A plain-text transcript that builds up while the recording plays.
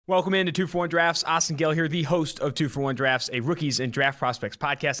Welcome into 2-for-1 Drafts. Austin Gale here, the host of 2-for-1 Drafts, a rookies and draft prospects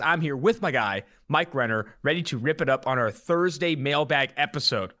podcast. I'm here with my guy, Mike Renner, ready to rip it up on our Thursday mailbag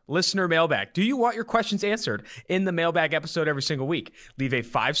episode. Listener mailbag. Do you want your questions answered in the mailbag episode every single week? Leave a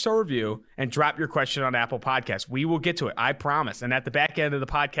 5-star review and drop your question on Apple Podcasts. We will get to it, I promise. And at the back end of the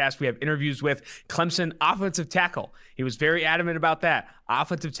podcast, we have interviews with Clemson offensive tackle. He was very adamant about that.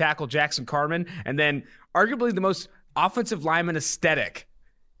 Offensive tackle Jackson Carman, and then arguably the most offensive lineman aesthetic,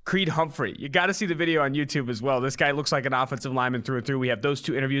 Creed Humphrey. You got to see the video on YouTube as well. This guy looks like an offensive lineman through and through. We have those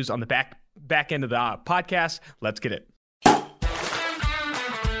two interviews on the back end of the podcast. Let's get it.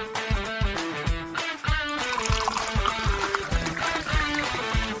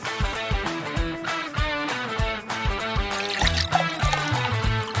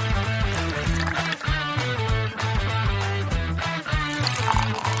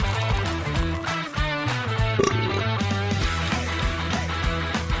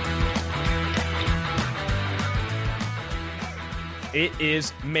 It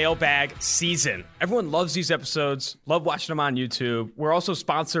is mailbag season. Everyone loves these episodes, love watching them on YouTube. We're also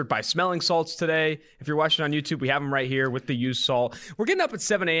sponsored by Smelling Salts today. If you're watching on YouTube, we have them right here with the used salt. We're getting up at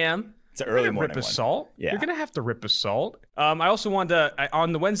 7 a.m. It's an early morning rip a salt. Yeah. You're going to have to rip a salt. I also wanted to,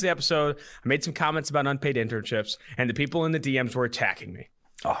 on the Wednesday episode, I made some comments about unpaid internships, and the people in the DMs were attacking me.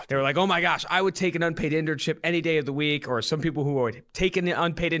 They were like, oh my gosh, I would take an unpaid internship any day of the week. Or some people who would take the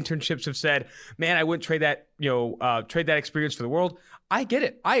unpaid internships have said, man, I wouldn't trade that, trade that experience for the world. I get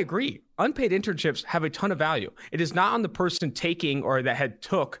it. I agree. Unpaid internships have a ton of value. It is not on the person taking or that had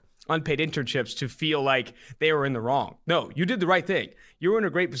took unpaid internships to feel like they were in the wrong. No, you did the right thing. You were in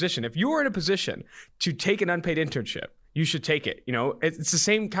a great position. If you were in a position to take an unpaid internship, you should take it. It's the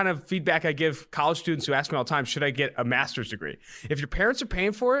same kind of feedback I give college students who ask me all the time, should I get a master's degree? If your parents are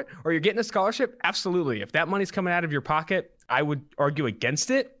paying for it or you're getting a scholarship, absolutely. If that money's coming out of your pocket, I would argue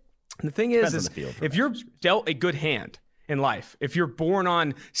against it. And the thing is if you're dealt a good hand in life, if you're born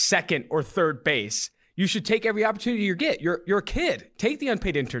on second or third base, you should take every opportunity you get. You're a kid. Take the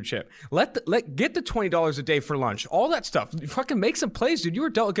unpaid internship. Get the $20 a day for lunch. All that stuff. Fucking make some plays, dude. You were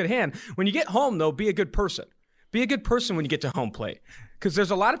dealt a good hand. When you get home, though, be a good person. Be a good person when you get to home plate, because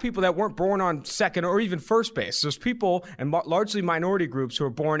there's a lot of people that weren't born on second or even first base. There's people, and largely minority groups, who are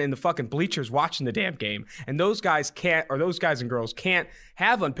born in the fucking bleachers watching the damn game, and those guys and girls can't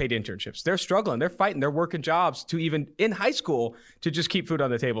have unpaid internships. They're struggling. They're fighting. They're working jobs to even in high school to just keep food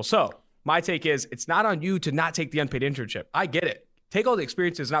on the table. So my take is it's not on you to not take the unpaid internship. I get it. Take all the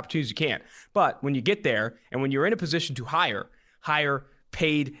experiences and opportunities you can. But when you get there and when you're in a position to hire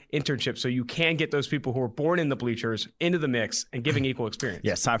paid internships so you can get those people who are born in the bleachers into the mix and giving equal experience.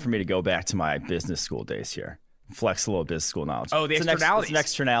 Yeah, it's time for me to go back to my business school days here. Flex a little business school knowledge. Oh, the externalities. It's an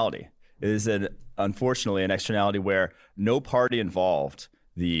externality. It is unfortunately an externality where no party involved,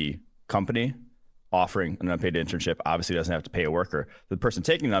 the company offering an unpaid internship obviously doesn't have to pay a worker. The person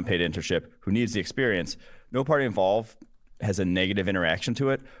taking an unpaid internship who needs the experience, no party involved has a negative interaction to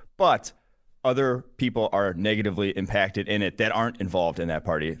it, but other people are negatively impacted in it that aren't involved in that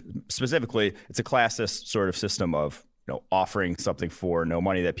party. Specifically, it's a classist sort of system of offering something for no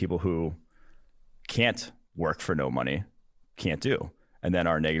money that people who can't work for no money can't do, and then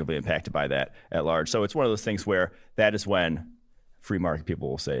are negatively impacted by that at large. So it's one of those things where that is when free market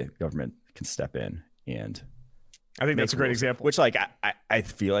people will say government can step in, and I think that's a great example. Which, I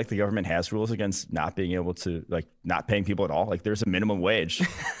feel like the government has rules against not being able to, not paying people at all. Like, there's a minimum wage.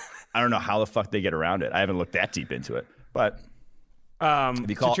 I don't know how the fuck they get around it. I haven't looked that deep into it. But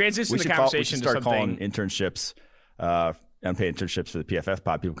to transition the conversation to something, calling internships, unpaid internships for the PFF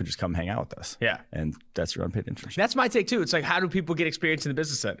pod, people could just come hang out with us. Yeah. And that's your unpaid internship. That's my take too. It's like, how do people get experience in the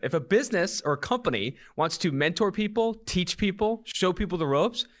business end? If a business or a company wants to mentor people, teach people, show people the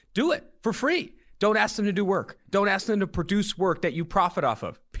ropes, do it for free. Don't ask them to do work. Don't ask them to produce work that you profit off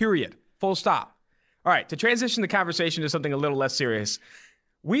of. Period. Full stop. All right. To transition the conversation to something a little less serious,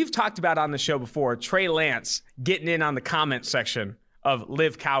 we've talked about on the show before, Trey Lance getting in on the comment section of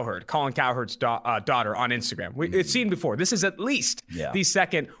Liv Cowherd, Colin Cowherd's daughter, on Instagram. It's seen before. This is at least the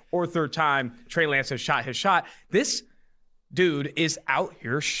second or third time Trey Lance has shot his shot. This dude is out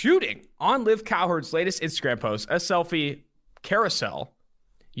here shooting. On Liv Cowherd's latest Instagram post, a selfie carousel,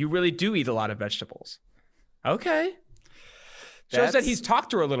 you really do eat a lot of vegetables. Okay. Shows that he's talked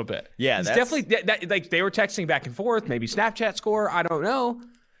to her a little bit. Yeah, he's definitely like they were texting back and forth. Maybe Snapchat score. I don't know.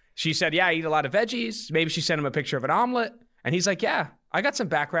 She said, "Yeah, I eat a lot of veggies." Maybe she sent him a picture of an omelet, and he's like, "Yeah, I got some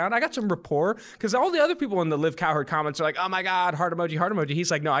background. I got some rapport." Because all the other people in the Liv Cowherd comments are like, "Oh my God, heart emoji, heart emoji."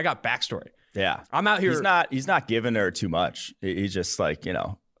 He's like, "No, I got backstory. Yeah, I'm out here." He's not giving her too much. He's just like,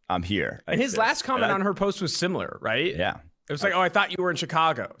 I'm here. And his last comment on her post was similar, right? Yeah. It was like, oh, I thought you were in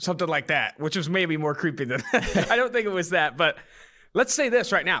Chicago. Something like that, which was maybe more creepy than I don't think it was that. But let's say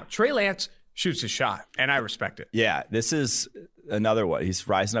this right now. Trey Lance shoots his shot, and I respect it. Yeah, this is another one. He's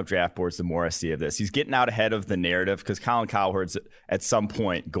rising up draft boards the more I see of this. He's getting out ahead of the narrative because Colin Cowherd's at some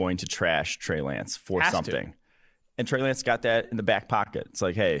point going to trash Trey Lance for something. And Trey Lance got that in the back pocket. It's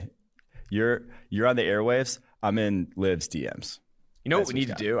like, hey, you're on the airwaves. I'm in Liv's DMs. You know what we need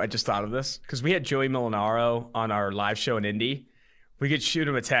to do? I just thought of this because we had Joey Molinaro on our live show in Indy. We could shoot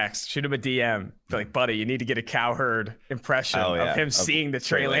him a text, shoot him a DM. Be like, buddy, you need to get a Cowherd impression of him seeing the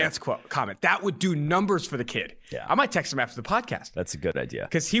Trey Lance comment. That would do numbers for the kid. Yeah. I might text him after the podcast. That's a good idea.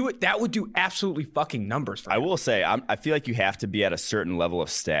 Because that would do absolutely fucking numbers for him. I will say, I feel like you have to be at a certain level of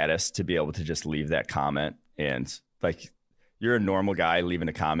status to be able to just leave that comment. And like, you're a normal guy leaving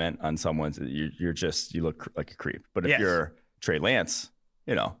a comment on someone's, you look like a creep. But if you're Trey Lance,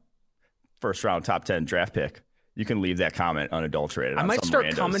 first round top 10 draft pick, you can leave that comment unadulterated. I might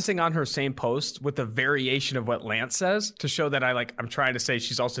start commenting on her same post with a variation of what Lance says to show that I'm trying to say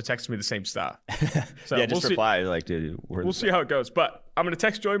she's also texting me the same stuff. So yeah, just reply like, dude, we'll see how it goes. But I'm going to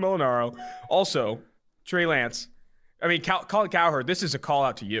text Joey Molinaro. Also, Trey Lance. I mean, Colin Cowherd, this is a call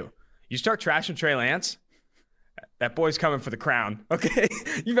out to you. You start trashing Trey Lance, that boy's coming for the crown. Okay,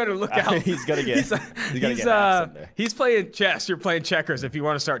 you better look out. He's gonna get. He's playing chess. You're playing checkers. If you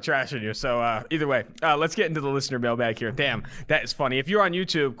want to start trashing you. So either way, let's get into the listener mailbag here. Damn, that is funny. If you're on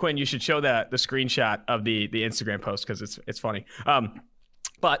YouTube, Quinn, you should show the screenshot of the Instagram post because it's funny.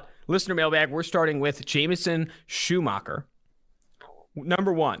 But listener mailbag, we're starting with Jameson Schumacher.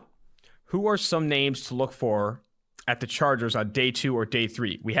 Number one, who are some names to look for at the Chargers on day 2 or day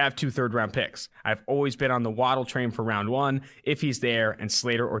 3? We have 2 third-round picks. I've always been on the Waddle train for round 1 if he's there, and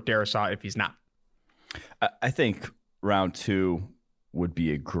Slater or Darisaw if he's not. I think round 2 would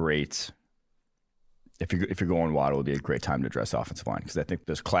be a great, if you're going Waddle, would be a great time to address offensive line because I think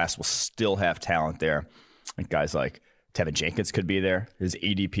this class will still have talent there. And guys like Tevin Jenkins could be there. His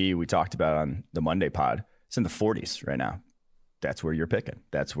ADP we talked about on the Monday pod, it's in the 40s right now. That's where you're picking.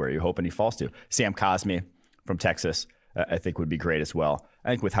 That's where you're hoping he falls to. Sam Cosmi from Texas, I think would be great as well. I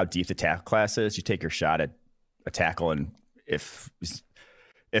think with how deep the tackle class is, you take your shot at a tackle, and if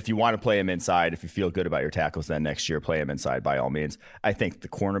you want to play him inside, if you feel good about your tackles, then next year play him inside by all means. I think the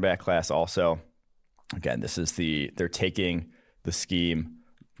cornerback class also, again, they're taking the scheme,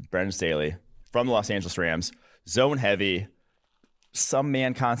 Brandon Staley from the Los Angeles Rams, zone heavy, some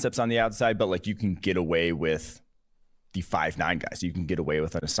man concepts on the outside, but like you can get away with the 5'9" guys. You can get away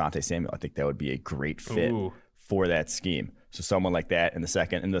with an Asante Samuel. I think that would be a great fit for that scheme. So someone like that in the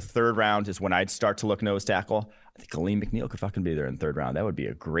second. In the third round is when I'd start to look nose tackle. I think Aleem McNeil could fucking be there in the third round. That would be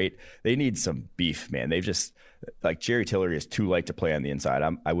a great. They need some beef, man. They've just, like, Jerry Tillery is too light to play on the inside.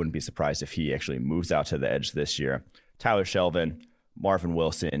 I wouldn't be surprised if he actually moves out to the edge this year. Tyler Shelvin, Marvin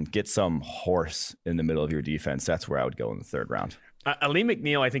Wilson, get some horse in the middle of your defense. That's where I would go in the third round. Aleem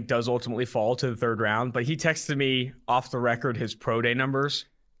McNeil, I think, does ultimately fall to the third round, but he texted me off the record his pro day numbers,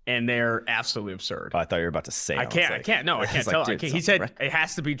 and they're absolutely absurd. Oh, I thought you were about to say. I can't tell. He said it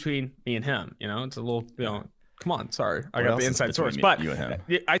has to be between me and him. It's a little, come on. Sorry, I got the inside source, but you and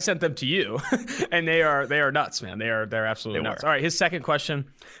him? I sent them to you, and they are nuts, man. They're absolutely nuts. All right, his second question,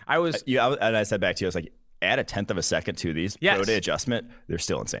 and I said back to you, I was like, add a tenth of a second to these pro day adjustment, they're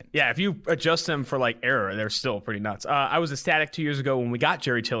still insane. Yeah, if you adjust them for like error, they're still pretty nuts. I was ecstatic 2 years ago when we got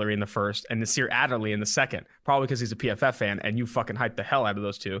Jerry Tillery in the first and Nasir Adderley in the second, probably because he's a PFF fan, and you fucking hyped the hell out of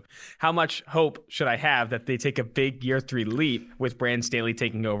those two. How much hope should I have that they take a big year 3 leap with Brandon Staley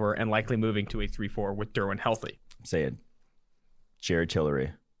taking over and likely moving to a 3-4 with Derwin healthy? I'm saying Jerry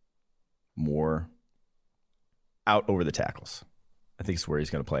Tillery more out over the tackles. I think it's where he's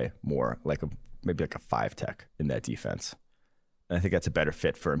going to play more maybe like a 5 tech in that defense. And I think that's a better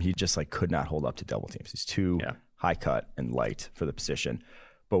fit for him. He just could not hold up to double teams. He's too high cut and light for the position.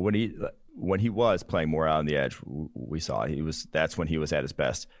 But when he was playing more out on the edge, we saw that's when he was at his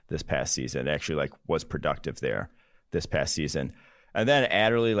best this past season. Actually was productive there this past season. And then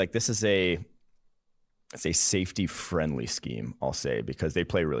Adderley, this is a safety friendly scheme, I'll say, because they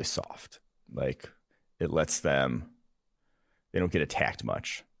play really soft. It lets them, they don't get attacked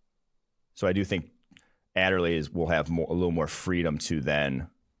much. So I do think Adderley will have a little more freedom to then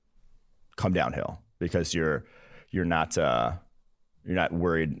come downhill because you're not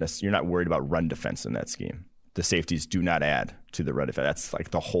worried about run defense in that scheme. The safeties do not add to the run defense. That's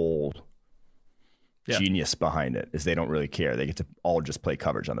the whole genius behind it is they don't really care. They get to all just play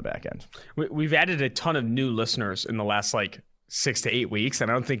coverage on the back end. We've added a ton of new listeners in the last 6 to 8 weeks,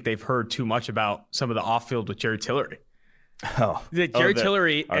 and I don't think they've heard too much about some of the off field with Jerry Tillery. Jerry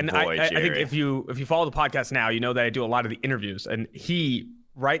Tillery, our and boy, I think Jerry. if you follow the podcast now, you know that I do a lot of the interviews, and he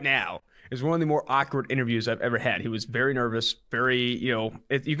right now is one of the more awkward interviews I've ever had. He was very nervous, very, you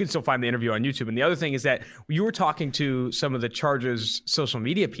can still find the interview on YouTube. And the other thing is that you were talking to some of the Chargers social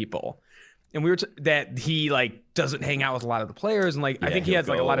media people, and we were that he like doesn't hang out with a lot of the players, and I think he has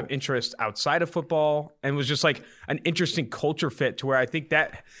like a lot of interest outside of football, and was just like an interesting culture fit to where I think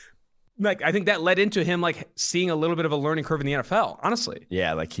that led into him like seeing a little bit of a learning curve in the NFL, honestly.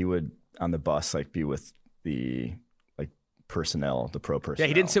 Yeah, like he would on the bus like be with the personnel, the pro personnel. Yeah,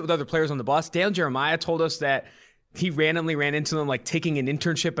 he didn't sit with other players on the bus. Dan Jeremiah told us that he randomly ran into them like taking an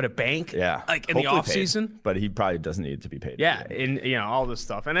internship at a bank. Yeah, like in the off season. But he probably doesn't need to be paid. Yeah, and all this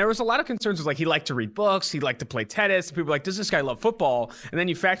stuff. And there was a lot of concerns with like he liked to read books, he liked to play tennis. People were like, does this guy love football? And then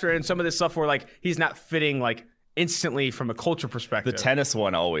you factor in some of this stuff where like he's not fitting like instantly from a culture perspective. The tennis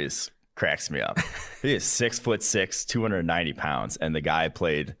one always cracks me up. He is 6'6", 290 pounds, and the guy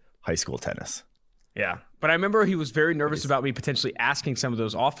played high school tennis. Yeah. But I remember he was very nervous about me potentially asking some of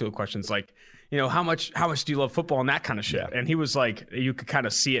those off-field questions like, how much do you love football and that kind of shit? Yeah. And he was like, you could kind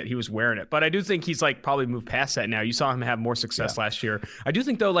of see it. He was wearing it. But I do think he's like probably moved past that now. You saw him have more success last year. I do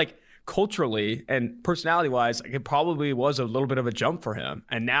think though, like culturally and personality-wise, it probably was a little bit of a jump for him.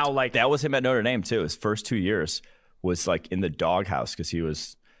 And now like that was him at Notre Dame too. His first 2 years was like in the doghouse because he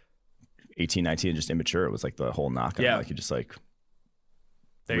was 18, 19 and just immature. It was like the whole knock on him. Like he just like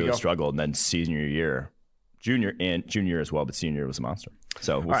really struggled. And then junior year as well, but senior year was a monster.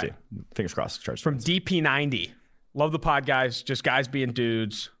 So we'll see. Fingers crossed. Chargers from DP90. Love the pod, guys. Just guys being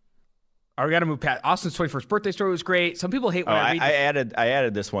dudes. All right, we got to move past. Austin's 21st birthday story was great. Some people hate when I read I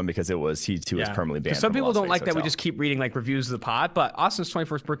added this one because he too was permanently banned. Some people don't like Hotel. that we just keep reading like reviews of the pod, but Austin's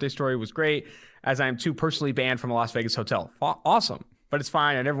 21st birthday story was great, as I am too personally banned from a Las Vegas hotel. Awesome. But it's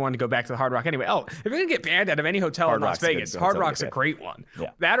fine. I never wanted to go back to the Hard Rock anyway. Oh, if you're going to get banned out of any hotel in Las Vegas, Hard Rock's a great one.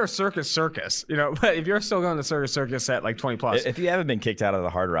 Yeah. That or Circus. But if you're still going to Circus at like 20 plus. If you haven't been kicked out of the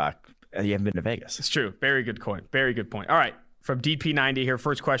Hard Rock, you haven't been to Vegas. It's true. Very good point. Very good point. All right. From DP90 here,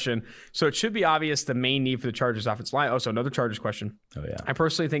 first question. So it should be obvious the main need for the Chargers offensive line. Oh, so another Chargers question. Oh, yeah. I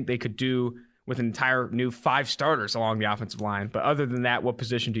personally think they could do with an entire new 5 starters along the offensive line. But other than that, what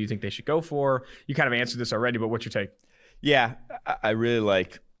position do you think they should go for? You kind of answered this already, but what's your take? Yeah, I really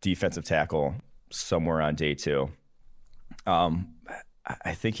like defensive tackle somewhere on day 2.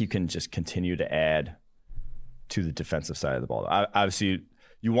 I think you can just continue to add to the defensive side of the ball. Obviously,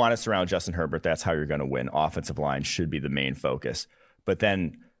 you want to surround Justin Herbert. That's how you're going to win. Offensive line should be the main focus. But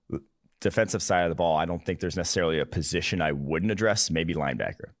then defensive side of the ball, I don't think there's necessarily a position I wouldn't address. Maybe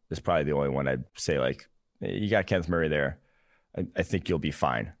linebacker is probably the only one I'd say, like, you got Kenneth Murray there. I think you'll be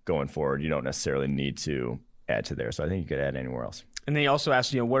fine going forward. You don't necessarily need to add to there. So I think you could add anywhere else. And then he also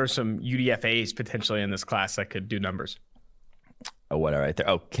asked, what are some UDFAs potentially in this class that could do numbers? Oh, what right there?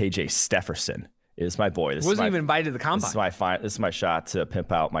 Oh, KJ Stefferson is my boy. This wasn't even invited to the combine. This is my shot to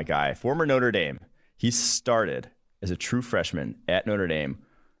pimp out my guy. Former Notre Dame. He started as a true freshman at Notre Dame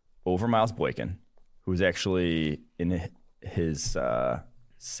over Miles Boykin, who was actually in his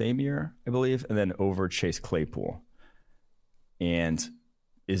same year, I believe, and then over Chase Claypool, and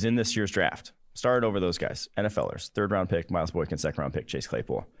is in this year's draft. Started over those guys, NFLers. 3rd round pick, Miles Boykin. 2nd round pick, Chase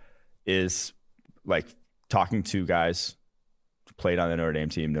Claypool. Is like talking to guys who played on the Notre Dame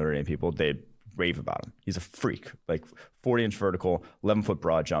team, Notre Dame people. They rave about him. He's a freak. Like 40-inch vertical, 11-foot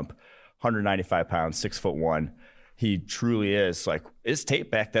broad jump, 195 pounds, 6'1". He truly is. Like his tape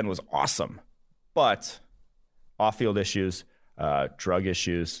back then was awesome, but off-field issues, drug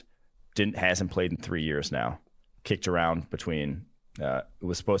issues. Hasn't played in 3 years now. Kicked around between.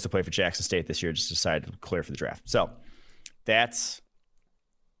 Was supposed to play for Jackson State this year, just decided to clear for the draft. So that's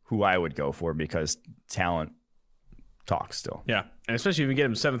who I would go for because talent talks still. Yeah, and especially if you get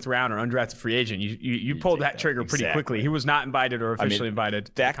him 7th round or undrafted free agent, you pulled that trigger pretty quickly. He was not invited or officially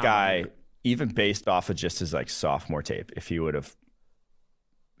invited. That guy, even based off of just his like sophomore tape, if he would have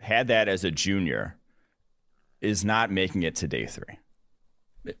had that as a junior, is not making it to day 3.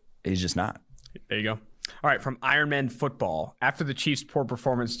 He's just not. There you go. All right, from Ironman Football. After the Chiefs' poor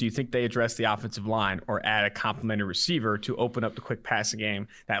performance, do you think they address the offensive line or add a complimentary receiver to open up the quick passing game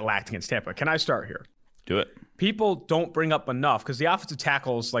that lacked against Tampa? Can I start here? Do it. People don't bring up enough because the offensive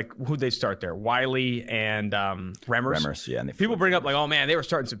tackles, like who'd they start there? Wiley and Remmers. Yeah. People bring up like, oh man, they were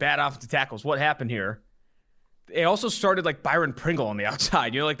starting some bad offensive tackles. What happened here? They also started like Byron Pringle on the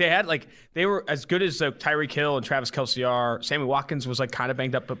outside. They were as good as Tyreek Hill and Travis Kelce are. Sammy Watkins was like kind of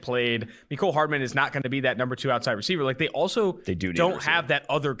banged up but played. Mecole Hardman is not going to be that number 2 outside receiver. Like they don't have that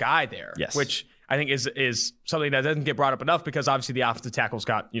other guy there, which I think is something that doesn't get brought up enough because obviously the offensive tackles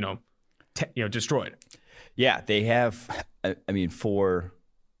got destroyed. Yeah, they have. I mean, for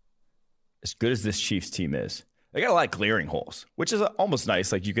as good as this Chiefs team is, they got a lot of glaring holes, which is almost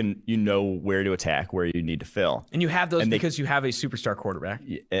nice. Like you know where to attack, where you need to fill, and you have those because you have a superstar quarterback,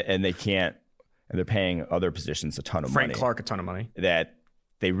 and they can't. And they're paying other positions a ton of money. Frank Clark a ton of money that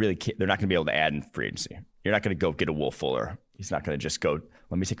they really can't. They're not going to be able to add in free agency. You're not going to go get a Will Fuller. He's not going to just go.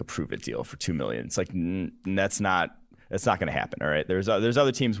 Let me take a prove it deal for $2 million. It's like that's not going to happen. All right. There's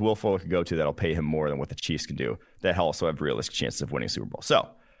other teams Will Fuller could go to that'll pay him more than what the Chiefs can do. That also have realistic chances of winning Super Bowl. So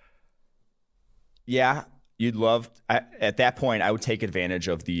yeah, you'd love at that point. I would take advantage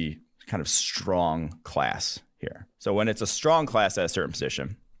of the kind of strong class here. So when it's a strong class at a certain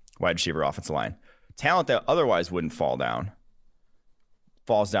position, wide receiver, offensive line, talent that otherwise wouldn't falls down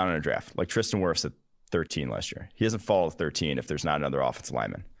in a draft. Like Tristan Wirfs at 13 last year. He doesn't fall to 13 if there's not another offensive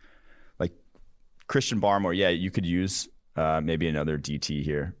lineman. Like Christian Barmore, yeah, you could use maybe another DT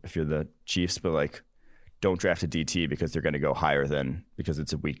here if you're the Chiefs, but like don't draft a DT because they're going to go higher because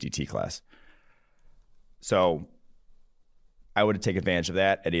it's a weak DT class. So I would take advantage of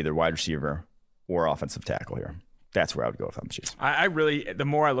that at either wide receiver or offensive tackle here. That's where I would go if I'm the Chiefs. I really, the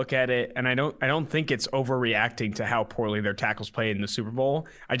more I look at it, and I don't think it's overreacting to how poorly their tackles played in the Super Bowl.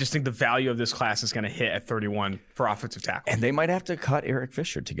 I just think the value of this class is going to hit at 31 for offensive tackle. And they might have to cut Eric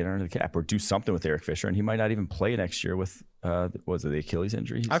Fisher to get under the cap or do something with Eric Fisher, and he might not even play next year with, was it the Achilles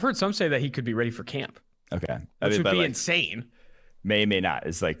injury? I've heard some say that he could be ready for camp. Okay. Which would be insane. May not.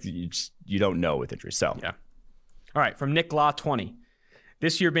 It's like you don't know with injuries. So. Yeah. All right, from Nick Law 20.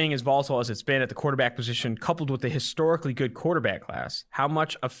 This year being as volatile as it's been at the quarterback position, coupled with the historically good quarterback class, how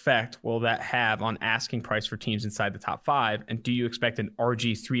much effect will that have on asking price for teams inside the top 5? And do you expect an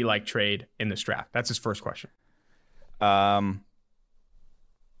RG3-like trade in this draft? That's his first question. I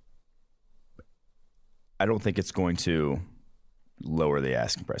don't think it's going to lower the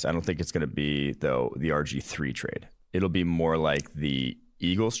asking price. I don't think it's going to be, though, the RG3 trade. It'll be more like the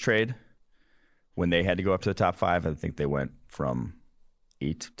Eagles trade when they had to go up to the top 5. I think they went from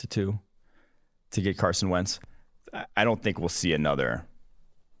 8 to 2 to get Carson Wentz. I don't think we'll see another.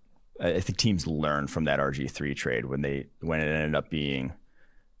 I think teams learn from that RG3 trade when it ended up being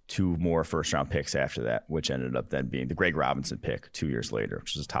 2 more first-round picks after that, which ended up then being the Greg Robinson pick 2 years later,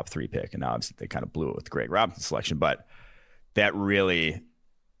 which was a top 3 pick. And obviously they kind of blew it with the Greg Robinson selection. But that really,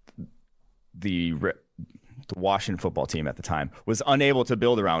 the Washington football team at the time was unable to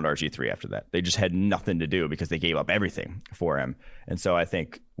build around RG3 after that. They just had nothing to do because they gave up everything for him. And so I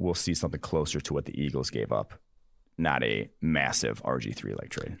think we'll see something closer to what the Eagles gave up, not a massive RG3-like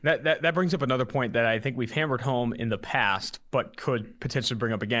trade. That brings up another point that I think we've hammered home in the past, but could potentially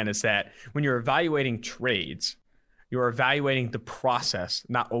bring up again, is that when you're evaluating trades, you're evaluating the process,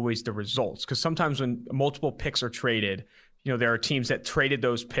 not always the results. Because sometimes when multiple picks are traded, there are teams that traded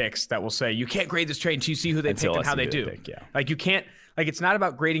those picks that will say, you can't grade this trade until you see who they picked and how they do. Like you can't, like it's not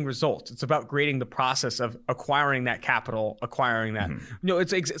about grading results. It's about grading the process of acquiring that capital, acquiring that.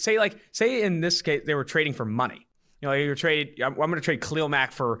 Mm-hmm. Say in this case, they were trading for money. I'm going to trade Khalil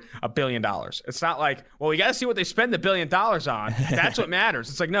Mack for $1 billion. It's not like, well, we got to see what they spend the $1 billion on. That's what matters.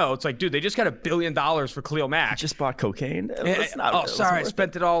 It's like, no, it's like, dude, they just got $1 billion for Khalil Mack. Just bought cocaine. I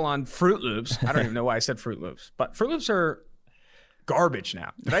spent it all on Fruit Loops. I don't even know why I said Fruit Loops, but Fruit Loops are garbage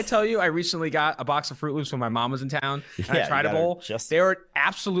now. Did I tell you I recently got a box of Fruit Loops when my mom was in town and I tried a bowl? They were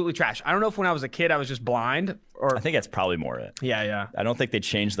absolutely trash. I don't know if when I was a kid I was just blind or I think that's probably more it. Yeah. I don't think they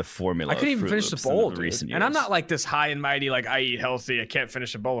changed the formula. I couldn't even finish the bowl, dude. Recent years. And I'm not like this high and mighty, like I eat healthy, I can't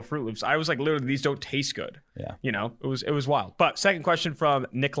finish a bowl of Fruit Loops. I was like, literally, these don't taste good. Yeah. It was wild. But second question from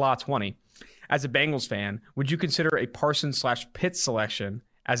Nick Law 20. As a Bengals fan, would you consider a Parsons/Pitts selection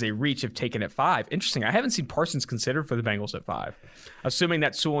as a reach if taken at 5? Interesting. I haven't seen Parsons considered for the Bengals at 5. Assuming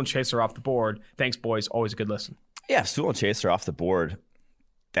that Sewell and Chase are off the board. Thanks, boys. Always a good listen. Yeah, if Sewell and Chase are off the board,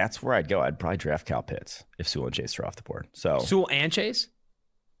 that's where I'd go. I'd probably draft Kyle Pitts if Sewell and Chase are off the board. So Sewell and Chase?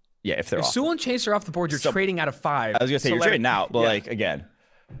 Yeah, if Sewell and Chase are off the board, you're trading out of 5. I was going to say, you're trading out, but again,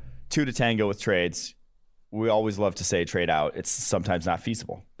 2 to tango with trades. We always love to say trade out. It's sometimes not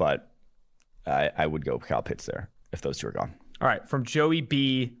feasible, but I would go Kyle Pitts there if those 2 are gone. All right, from Joey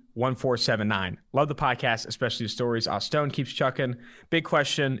B. 1479. Love the podcast, especially the stories Stone keeps chucking. Big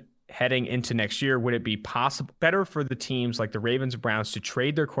question heading into next year. Would it be better for the teams like the Ravens and Browns to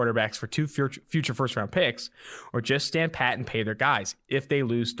trade their quarterbacks for 2 future first-round picks or just stand pat and pay their guys if they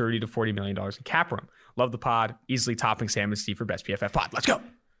lose $30 to $40 million in cap room? Love the pod. Easily topping Sam and Steve for best PFF pod. Let's go.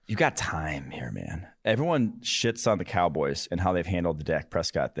 You got time here, man. Everyone shits on the Cowboys and how they've handled the Dak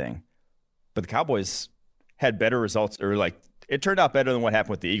Prescott thing. But the Cowboys had better results, or it turned out better than what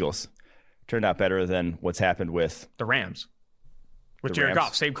happened with the Eagles. It turned out better than what's happened with the Rams. With Jared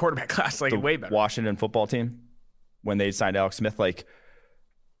Goff, same quarterback class, like way better. Washington football team, when they signed Alex Smith, like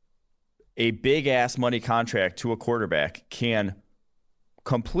a big ass money contract to a quarterback can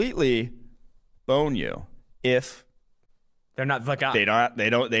completely bone you if they're not like they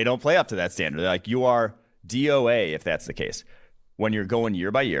don't play up to that standard. They're like, you are DOA if that's the case. When you're going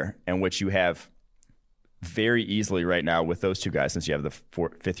year by year, and which you have very easily right now with those two guys, since you have the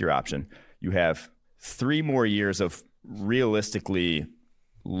fifth year option, you have 3 more years of realistically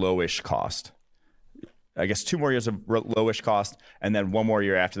lowish cost. I guess 2 more years of lowish cost, and then 1 more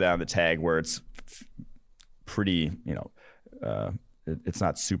year after that on the tag where it's pretty, it's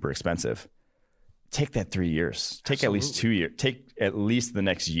not super expensive. Take that 3 years. Take Absolutely. at least 2 years. Take at least the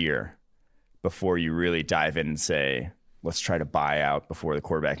next year before you really dive in and say, let's try to buy out before the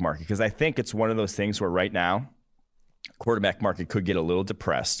quarterback market. Because I think it's one of those things where right now, quarterback market could get a little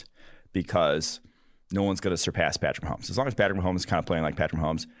depressed because no one's going to surpass Patrick Mahomes. As long as Patrick Mahomes is kind of playing like Patrick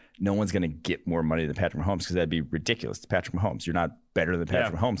Mahomes, no one's going to get more money than Patrick Mahomes because that'd be ridiculous. It's Patrick Mahomes. You're not better than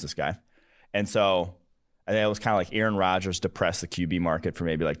Patrick Mahomes, this guy. And so I think it was kind of like Aaron Rodgers depressed the QB market for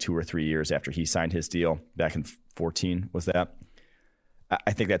maybe like 2 or 3 years after he signed his deal back in 2014, was that?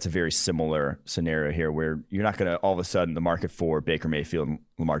 I think that's a very similar scenario here where you're not going to, all of a sudden, the market for Baker Mayfield and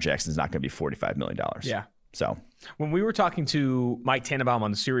Lamar Jackson is not going to be $45 million. Yeah. So when we were talking to Mike Tannenbaum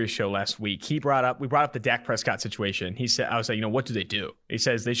on the Sirius show last week, we brought up the Dak Prescott situation. He said, I was like, what do they do? He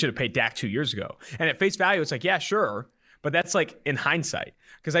says they should have paid Dak 2 years ago. And at face value, it's like, yeah, sure. But that's like in hindsight,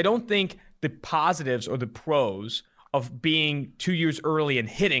 because I don't think the positives or the pros of being 2 years early and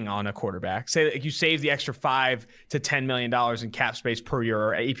hitting on a quarterback, say that you save the extra $5 to $10 million in cap space per year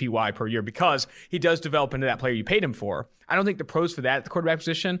or APY per year because he does develop into that player you paid him for. I don't think the pros for that at the quarterback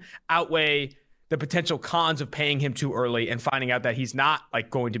position outweigh the potential cons of paying him too early and finding out that he's not like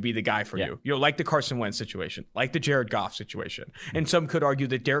going to be the guy for you. Like the Carson Wentz situation, like the Jared Goff situation. And some could argue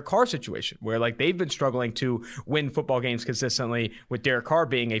the Derek Carr situation, where like they've been struggling to win football games consistently, with Derek Carr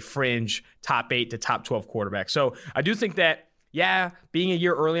being a fringe top 8 to top 12 quarterback. So I do think that, being a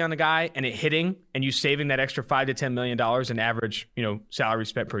year early on a guy and it hitting and you saving that extra $5 to $10 million in average, salary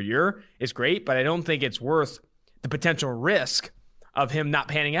spent per year is great, but I don't think it's worth the potential risk of him not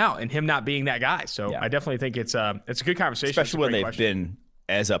panning out and him not being that guy. So I definitely think it's a good conversation. Especially when they've been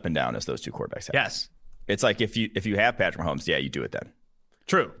as up and down as those two quarterbacks have. Yes. It's like if you have Patrick Mahomes, you do it then.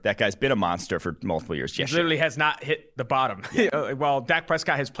 True. That guy's been a monster for multiple years. He literally has not hit the bottom. Well, Dak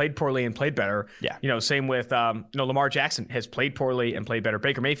Prescott has played poorly and played better. Yeah. Same with Lamar Jackson has played poorly and played better.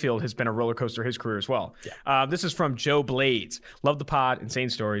 Baker Mayfield has been a roller coaster his career as well. Yeah. This is from Joe Blades. Love the pod. Insane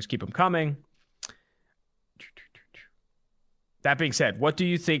stories. Keep them coming. That being said, what do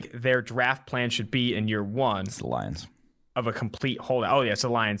you think their draft plan should be in year one? It's the Lions. Of a complete holdout. Oh, yeah, it's a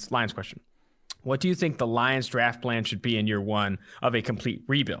Lions question. What do you think the Lions draft plan should be in year one of a complete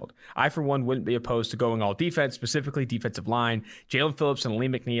rebuild? I, for one, wouldn't be opposed to going all defense, specifically defensive line. Jalen Phillips and Lee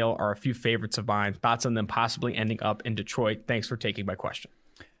McNeil are a few favorites of mine. Thoughts on them possibly ending up in Detroit? Thanks for taking my question.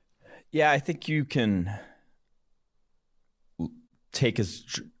 Yeah, I think you can take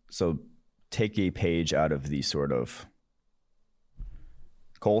a page out of the sort of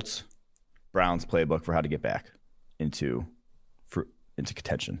Colts, Browns playbook for how to get back into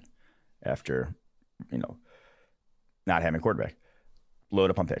contention after, not having a quarterback.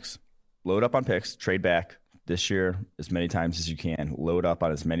 Load up on picks, trade back this year as many times as you can, load up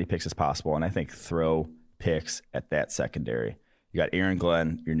on as many picks as possible, and I think throw picks at that secondary. You got Aaron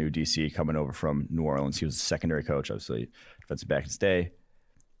Glenn, your new DC, coming over from New Orleans. He was a secondary coach, obviously, defensive back in his day.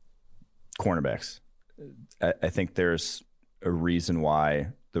 Cornerbacks. I think there's a reason why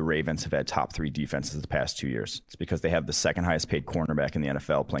the Ravens have had top 3 defenses the past 2 years. It's because they have the second highest paid cornerback in the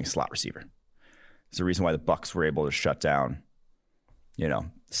NFL playing slot receiver. It's the reason why the Bucs were able to shut down,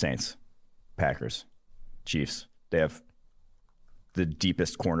 Saints, Packers, Chiefs. They have the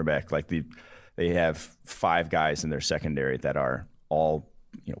deepest cornerback. Like they have 5 guys in their secondary that are all,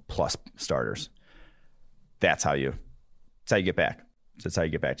 plus starters. That's how you get back. That's how you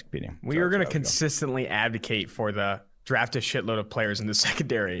get back to competing. We are going to consistently advocate for the draft a shitload of players in the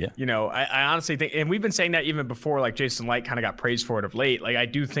secondary. Yeah. I honestly think, and we've been saying that even before, like Jason Light kind of got praised for it of late. Like, I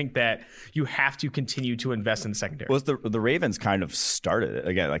do think that you have to continue to invest in the secondary. Well, the Ravens kind of started it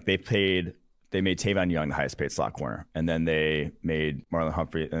again. Like they made Tavon Young the highest paid slot corner, and then they made Marlon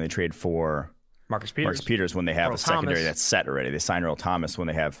Humphrey, and they trade for Marcus Peters when they have Earl a secondary Thomas. that's set already. They signed Earl Thomas when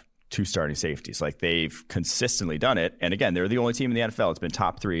they have 2 starting safeties. Like they've consistently done it. And again, they're the only team in the NFL that's been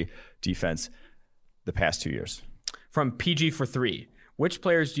top 3 defense the past 2 years. From PG for 3, which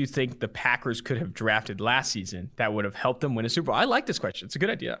players do you think the Packers could have drafted last season that would have helped them win a Super Bowl? I like this question. It's a good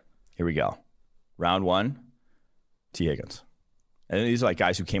idea. Here we go. Round 1, T. Higgins. And these are like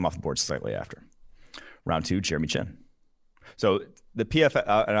guys who came off the board slightly after. Round 2, Jeremy Chin. So the PFF,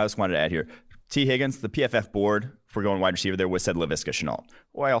 and I just wanted to add here, T. Higgins, the PFF board for going wide receiver there was said Laviska Shenault,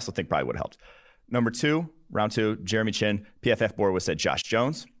 who I also think probably would have helped. Number 2, round 2, Jeremy Chin. PFF board was said Josh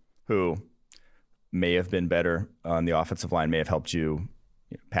Jones, who may have been better on the offensive line, may have helped you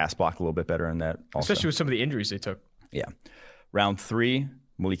pass block a little bit better in that also. Especially with some of the injuries they took. Yeah. Round 3,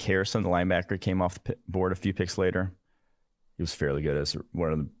 Malik Harrison, the linebacker, came off the board a few picks later. He was fairly good as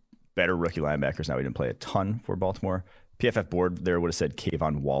one of the better rookie linebackers. Now he didn't play a ton for Baltimore. PFF board there would have said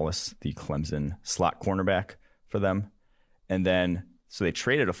Kayvon Wallace, the Clemson slot cornerback for them. And then, so they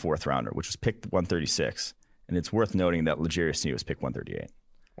traded a 4th rounder, which was picked 136. And it's worth noting that L'Jarius Sneed was picked 138.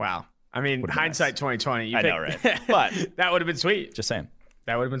 Wow. I mean, hindsight 2020. I know, right? But that would have been sweet. Just saying.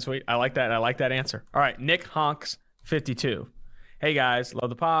 That would have been sweet. I like that. I like that answer. All right. Nick Honks, 52. Hey, guys. Love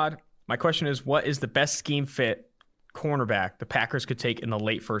the pod. My question is, what is the best scheme fit cornerback the Packers could take in the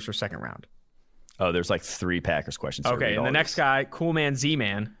late 1st or 2nd round? Oh, there's like 3 Packers questions. Okay, and the next guy, Cool Man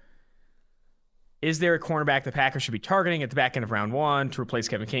Z-Man. Is there a cornerback the Packers should be targeting at the back end of round 1 to replace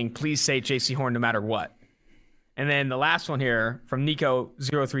Kevin King? Please say J.C. Horn no matter what. And then the last one here from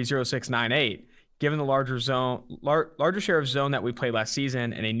Nico030698. Given the larger share of zone that we played last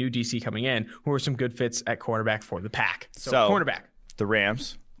season and a new DC coming in, who are some good fits at cornerback for the Pack? So cornerback. The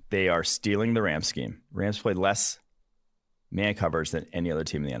Rams, they are stealing the Rams scheme. Rams played less man coverage than any other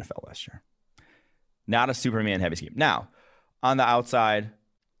team in the NFL last year. Not a Superman heavy scheme. Now, on the outside,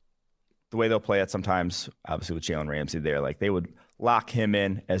 the way they'll play it sometimes, obviously with Jalen Ramsey there, like they would lock him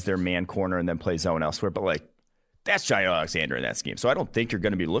in as their man corner and then play zone elsewhere. But like that's Johnny Alexander in that scheme. So I don't think you're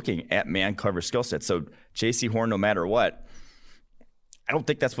going to be looking at man cover skill sets. So J.C. Horn, no matter what, I don't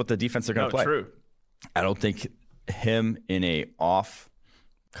think that's what the defense are going to play. True. I don't think him in a off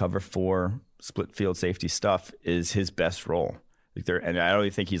cover 4 split field safety stuff is his best role. And I don't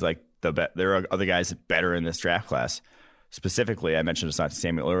even think he's like the best. There are other guys better in this draft class. Specifically, I mentioned Asante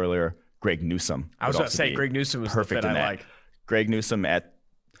Samuel earlier. Greg Newsome. I was about to say Greg Newsome was perfect the fit I like. Greg Newsome at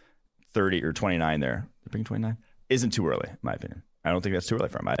 30 or 29 there. Bring 29 isn't too early, in my opinion. I don't think that's too early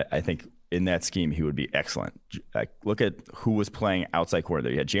for him. I think in that scheme he would be excellent. Look at who was playing outside corner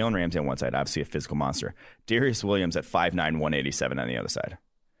there. You had Jalen Ramsey on one side, obviously a physical monster. Darius Williams at 5'9", 187 on the other side,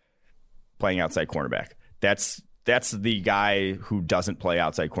 playing outside cornerback. That's the guy who doesn't play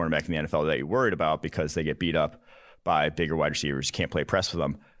outside cornerback in the NFL that you're worried about because they get beat up by bigger wide receivers. You can't play press with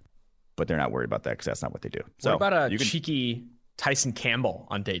them, but they're not worried about that because that's not what they do. What about cheeky Tyson Campbell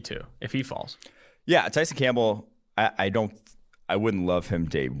on day 2 if he falls? Yeah, Tyson Campbell, I wouldn't love him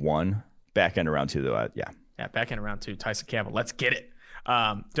day 1. Back end of round 2, though, yeah. Yeah, back end of round 2, Tyson Campbell. Let's get it.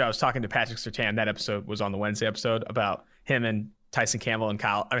 I was talking to Patrick Surtain. That episode was on the Wednesday episode about him and Tyson Campbell in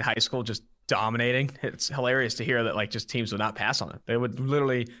high school just dominating. It's hilarious to hear that like just teams would not pass on it. They would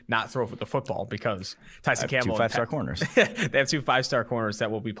literally not throw the football because Tyson Campbell. 2 5-star corners. They have 2 5-star corners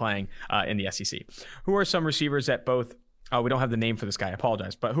that will be playing in the SEC. Who are some receivers that both? We don't have the name for this guy. I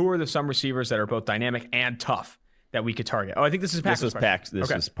apologize. But who are some receivers that are both dynamic and tough that we could target? I think this is Packers.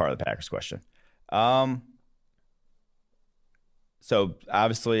 This was part of the Packers question. So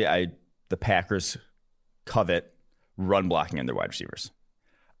obviously, the Packers covet run blocking in their wide receivers.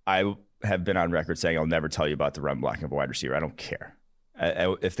 I have been on record saying I'll never tell you about the run blocking of a wide receiver. I don't care.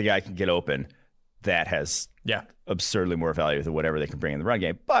 If the guy can get open, that has absurdly more value than whatever they can bring in the run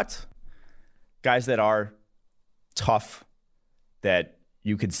game. But guys that are tough that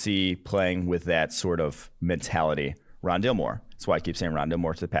you could see playing with that sort of mentality, Rondale Moore. That's why I keep saying Rondale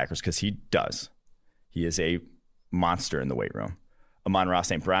Moore to the Packers, because he does. He is a monster in the weight room. Amon-Ra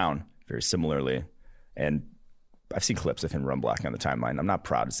St. Brown, very similarly. And I've seen clips of him run blocking on the timeline. I'm not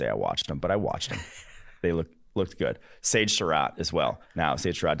proud to say I watched them, but I watched them. They looked good. Sage Surratt as well. Now,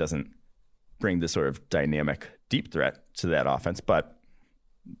 Sage Surratt doesn't bring the sort of dynamic deep threat to that offense, but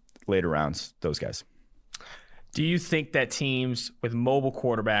later rounds, those guys. Do you think that teams with mobile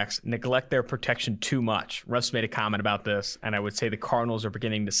quarterbacks neglect their protection too much? Russ made a comment about this, and I would say the Cardinals are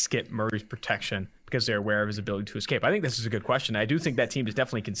beginning to skip Murray's protection because they're aware of his ability to escape. I think this is a good question. I do think that team is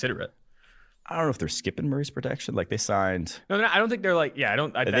definitely considerate. I don't know if they're skipping Murray's protection. Like they signed. No, I don't think they're like. Yeah, I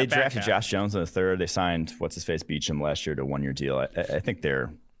don't. They drafted Josh Jones in the 3rd. They signed what's-his-face Beachum last year to a 1-year deal. I think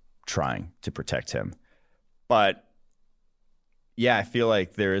they're trying to protect him. But yeah, I feel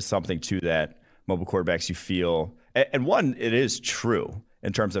like there is something to that. Mobile quarterbacks, you feel, and one, it is true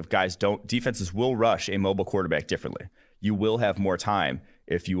in terms of defenses will rush a mobile quarterback differently. You will have more time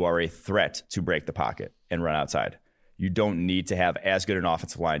if you are a threat to break the pocket and run outside. You don't need to have as good an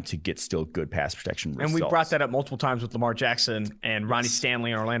offensive line to get still good pass protection results. And we brought that up multiple times with Lamar Jackson and Ronnie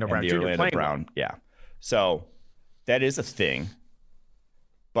Stanley and Orlando Brown Jr. Orlando Brown, yeah. So that is a thing.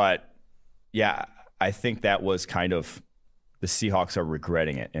 But yeah, I think that was kind of the Seahawks are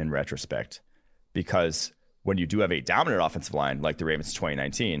regretting it in retrospect, because when you do have a dominant offensive line like the Ravens in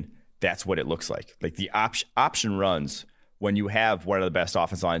 2019, that's what it looks like. Like the option runs, when you have one of the best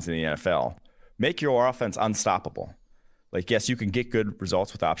offensive lines in the NFL, make your offense unstoppable. Like, yes, you can get good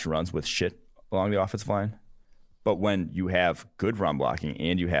results with option runs with shit along the offensive line, but when you have good run blocking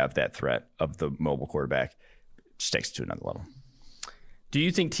and you have that threat of the mobile quarterback, it just takes it to another level. Do you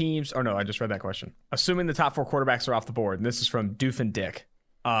think teams, or no, I just read that question. Assuming the top 4 quarterbacks are off the board, and this is from Doof and Dick,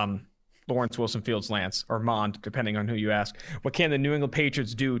 Lawrence, Wilson, Fields, Lance, or Mond, depending on who you ask, what can the New England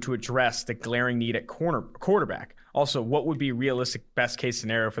Patriots do to address the glaring need at quarterback? Also, what would be realistic best case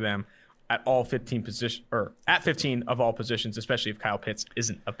scenario for them at all 15 positions, or at 15 of all positions, especially if Kyle Pitts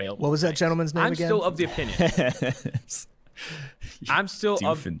isn't available? What was that gentleman's name I'm again? Still of the opinion. I'm still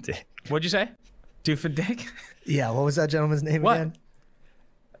Doof of. and Dick. What'd you say? Doof and Dick? Yeah, what was that gentleman's name What? again?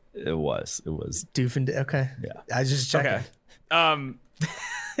 It was. Doof and Dick. Okay. Yeah. I just checking. Okay.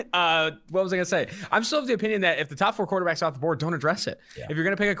 What was I going to say? I'm still of the opinion that if the top 4 quarterbacks off the board, don't address it. Yeah. If you're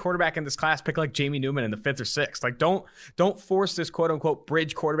going to pick a quarterback in this class, pick like Jamie Newman in the 5th or 6th. Like, don't force this quote unquote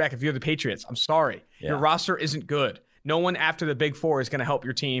bridge quarterback if you're the Patriots. I'm sorry. Yeah. Your roster isn't good. No one after the big 4 is going to help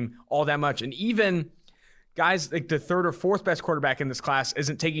your team all that much. And even guys like the 3rd or 4th best quarterback in this class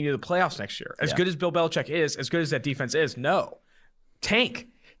isn't taking you to the playoffs next year. As good as Bill Belichick is, as good as that defense is, no. Tank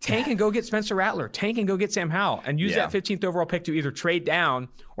and go get Spencer Rattler. Tank and go get Sam Howell. And use that 15th overall pick to either trade down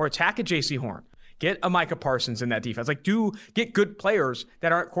or attack a J.C. Horn. Get a Micah Parsons in that defense. Like, get good players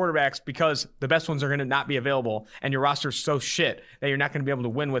that aren't quarterbacks, because the best ones are going to not be available, and your roster's so shit that you're not going to be able to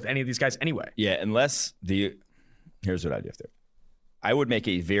win with any of these guys anyway. Yeah, here's what I'd do if I would make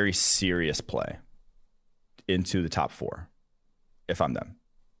a very serious play into the top 4 if I'm them.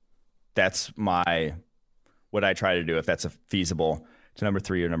 That's what I try to do if that's a feasible to number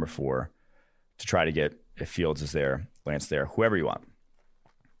 3 or number 4 to try to get, if Fields is there, Lance there, whoever you want.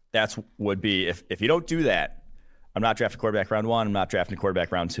 That's would be, if you don't do that, I'm not drafting quarterback round 1, I'm not drafting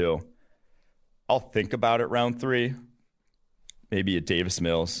quarterback round 2. I'll think about it round 3. Maybe a Davis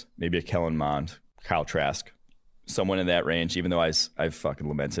Mills, maybe a Kellen Mond, Kyle Trask, someone in that range, even though I've fucking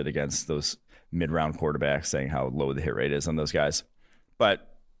lamented against those mid-round quarterbacks, saying how low the hit rate is on those guys.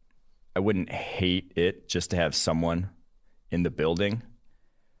 But I wouldn't hate it just to have someone in the building.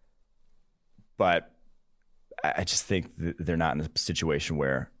 But I just think they're not in a situation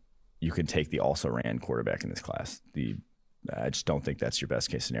where you can take the also-ran quarterback in this class. I just don't think that's your best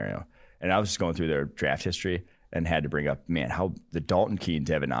case scenario. And I was just going through their draft history and had to bring up, man, how the Dalton Keene,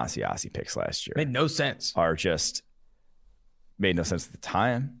 Devin Asiasi picks last year made no sense. Made no sense at the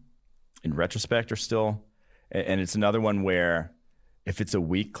time. In retrospect, are still, and it's another one where if it's a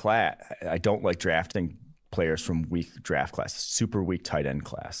weak class, I don't like drafting players from weak draft classes, super weak tight end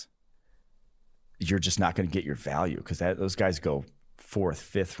class. You're just not going to get your value, because those guys go 4th,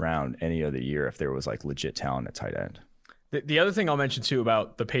 5th round any other year if there was like legit talent at tight end. The other thing I'll mention too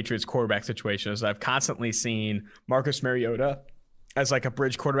about the Patriots quarterback situation is I've constantly seen Marcus Mariota as like a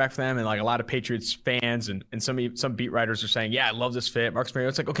bridge quarterback for them, and like a lot of Patriots fans and some beat writers are saying, yeah, I love this fit. Marcus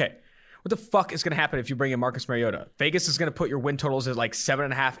Mariota's like, okay, what the fuck is going to happen if you bring in Marcus Mariota? Vegas is going to put your win totals at like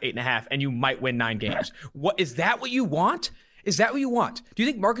 7.5, 8.5, and you might win 9 games. What is that? What you want? Is that what you want? Do you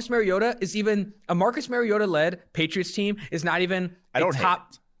think Marcus Mariota is even a Marcus Mariota-led Patriots team is not even I don't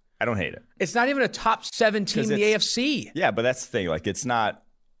hate it. It's not even a top 7 team in the AFC. Yeah, but that's the thing. Like, it's not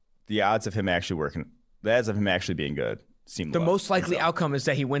the odds of him actually working. The odds of him actually being good seem the low. most likely outcome is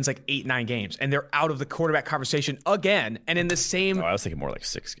that he wins like 8, 9 games, and they're out of the quarterback conversation again. And in the same, I was thinking more like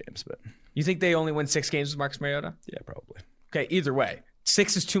 6 games, but you think they only win 6 games with Marcus Mariota? Yeah, probably. Okay, either way.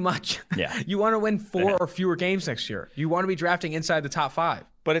 6 is too much. Yeah. You want to win 4 or fewer games next year. You want to be drafting inside the top 5.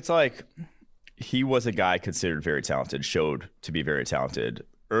 But it's like, he was a guy considered very talented, showed to be very talented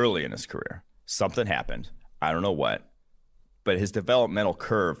early in his career. Something happened. I don't know what. But his developmental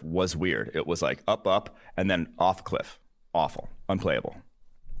curve was weird. It was like up, and then off a cliff. Awful. Unplayable.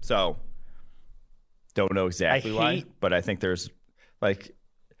 So, don't know exactly why. But I think there's, like,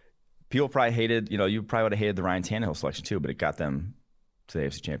 people probably hated, you probably would have hated the Ryan Tannehill selection too, but it got them to the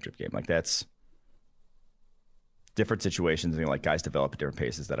AFC Championship game. Like, that's different situations. And like, guys develop at different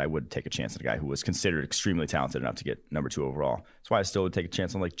paces that I would take a chance on a guy who was considered extremely talented enough to get number 2 overall. That's why I still would take a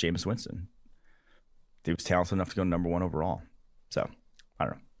chance on like Jameis Winston. He was talented enough to go number 1 overall. So I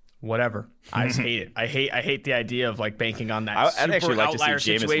don't know. Whatever. I just hate it. I hate the idea of like banking on that I'd actually like outlier to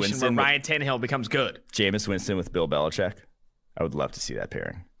see Jameis situation Winston where Ryan Tannehill becomes good. Jameis Winston with Bill Belichick. I would love to see that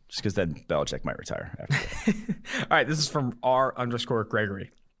pairing. Just because then Belichick might retire after that. All right, this is from R_Gregory.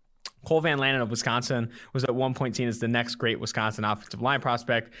 Cole Van Lanen of Wisconsin was at one point seen as the next great Wisconsin offensive line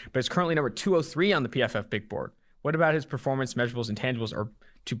prospect, but is currently number 203 on the PFF Big Board. What about his performance, measurables, and tangibles are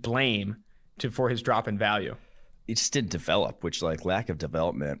to blame for his drop in value? He just didn't develop, which lack of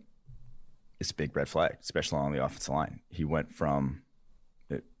development is a big red flag, especially on the offensive line. He went from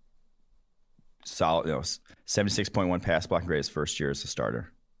solid, 76.1 pass blocking grade his first year as a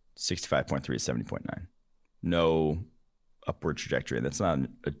starter, 65.3 to 70.9. No upward trajectory. That's not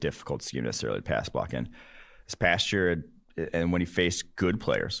a difficult scheme necessarily to pass block in. This past year, and when he faced good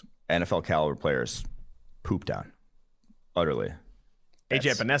players, NFL caliber players, pooped on utterly.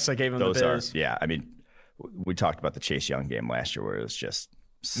 AJ Epinesa gave him the biz. I mean, we talked about the Chase Young game last year where it was just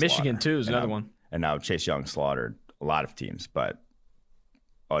slaughter. Michigan too is another one. And now Chase Young slaughtered a lot of teams, but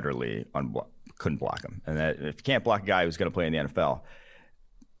utterly couldn't block him. And that, if you can't block a guy who's going to play in the NFL,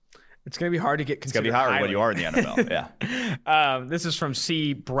 it's going to be hard to get considered. It's going to be hard when you are in the NFL. Yeah. This is from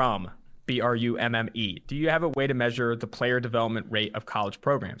C. Brum, Brumme. Do you have a way to measure the player development rate of college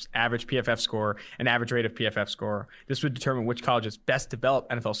programs? Average PFF score and average rate of PFF score. This would determine which colleges best develop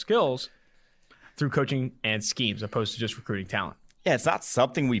NFL skills through coaching and schemes, opposed to just recruiting talent. Yeah, it's not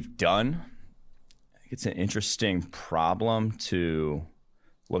something we've done. I think it's an interesting problem to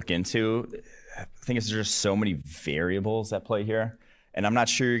look into. I think there's just so many variables at play here. And I'm not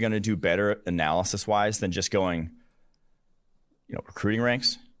sure you're going to do better analysis-wise than just going, recruiting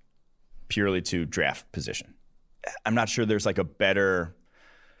ranks purely to draft position. I'm not sure there's a better,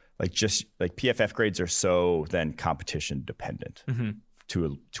 PFF grades are so then competition dependent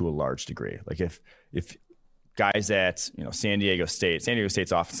to a large degree. If guys at San Diego State's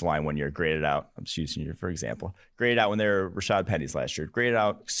offensive line 1 year graded out, I'm just using you for example, graded out when they were Rashad Penny's last year, graded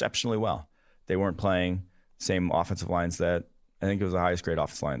out exceptionally well. They weren't playing same offensive lines that I think it was the highest grade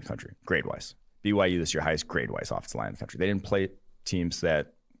offensive line in the country, grade-wise. BYU this year, highest grade-wise offensive line in the country. They didn't play teams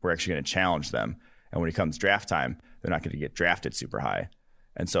that were actually going to challenge them. And when it comes draft time, they're not going to get drafted super high.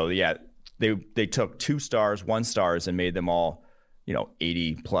 And so, they took 2 stars, 1 stars, and made them all,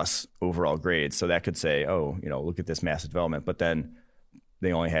 80-plus overall grades. So that could say, look at this massive development. But then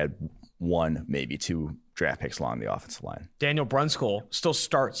they only had 1, maybe 2 draft picks along the offensive line. Daniel Brunskill still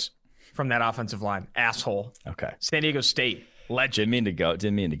starts from that offensive line. Asshole. Okay. San Diego State. Legend.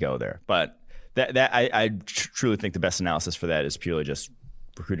 Didn't mean to go there, but I truly think the best analysis for that is purely just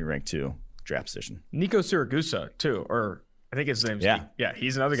recruiting rank to draft position. Nico Siragusa too, or I think his name's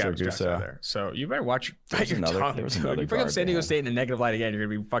he's another guy who's drafted out there. So you better watch your tongue. You bring up San Diego State in a negative light again, you're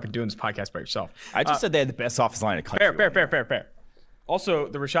gonna be fucking doing this podcast by yourself. I just said they had the best offensive line in the country. Fair. Also,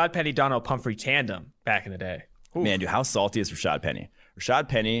 the Rashad Penny Donald Humphrey tandem back in the day. Ooh. Man, dude, how salty is Rashad Penny? Rashad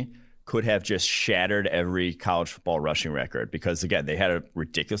Penny could have just shattered every college football rushing record because, again, they had a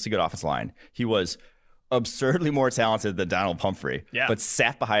ridiculously good offensive line. He was absurdly more talented than Donald Humphrey, but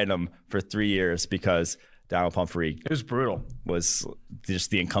sat behind him for 3 years because Donald Humphrey it was brutal. Was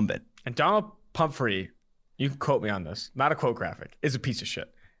just the incumbent. And Donald Humphrey, you can quote me on this, not a quote graphic, is a piece of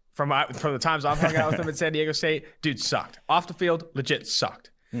shit. From the times I've hung out with him at San Diego State, dude sucked. Off the field, legit sucked.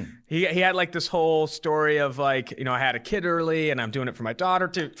 He had this whole story of I had a kid early and I'm doing it for my daughter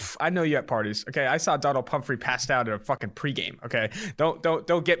too. I know you at parties. Okay. I saw Donald Humphrey passed out at a fucking pregame. Okay.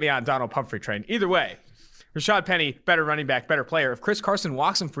 Don't get me on Donald Humphrey train. Either way, Rashad Penny, better running back, better player. If Chris Carson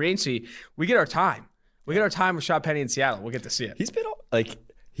walks in free agency, we get our time. We get our time with Rashad Penny in Seattle. We'll get to see it. He's been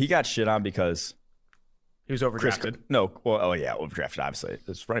he got shit on because he was overdrafted. Overdrafted, obviously.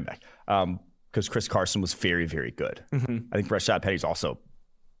 It's running back. Because Chris Carson was very, very good. I think Rashad Penny's also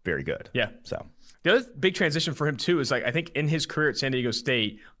very good. Yeah. So the other big transition for him too is I think in his career at San Diego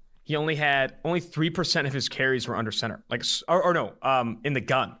State, he only 3% of his carries were under center. In the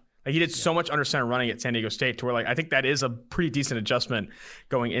gun. He did so much under center running at San Diego State to where I think that is a pretty decent adjustment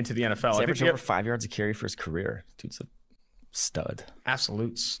going into the NFL. He's averaging over 5 yards a carry for his career. Dude's a stud.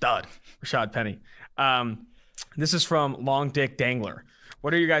 Absolute stud. Rashad Penny. This is from Long Dick Dangler.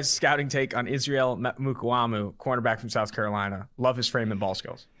 What are your guys' scouting take on Israel Mukuamu, cornerback from South Carolina? Love his frame and ball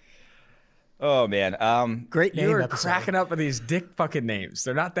skills. Oh, man. Great name. You are cracking up with these dick fucking names.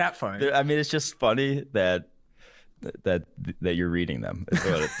 They're not that funny. I mean, it's just funny that you're reading them.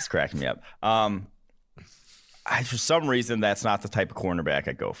 It's cracking me up. For some reason, that's not the type of cornerback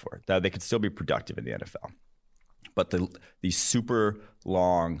I go for. They could still be productive in the NFL. But these super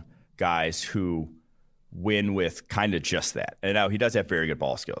long guys who win with kind of just that. And now he does have very good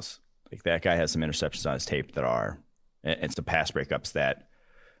ball skills. That guy has some interceptions on his tape that are, and some pass breakups that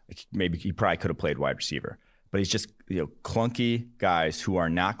maybe he probably could have played wide receiver. But he's just clunky guys who are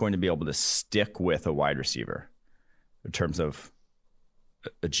not going to be able to stick with a wide receiver in terms of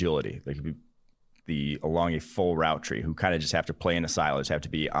agility. They could be along a full route tree, who kind of just have to play in the silos, have to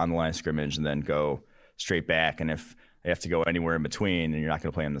be on the line of scrimmage and then go straight back. And if they have to go anywhere in between and you're not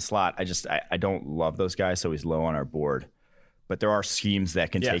going to play in the slot, I don't love those guys, so he's low on our board. But there are schemes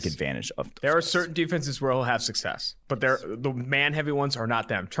that can take advantage of those There are guys. certain defenses where he'll have success, but the man-heavy ones are not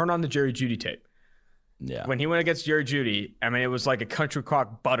them. Turn on the Jerry Jeudy tape. Yeah. When he went against Jerry Jeudy, I mean, it was like a country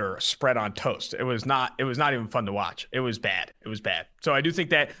crock butter spread on toast. It was not even fun to watch. It was bad. So I do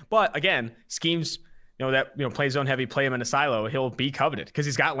think that, but again, schemes, play zone heavy, play him in a silo, he'll be coveted because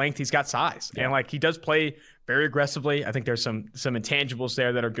he's got length, he's got size. Yeah. And like he does play very aggressively. I think there's some intangibles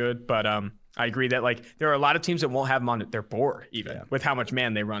there that are good, but I agree that like there are a lot of teams that won't have him on their board even with how much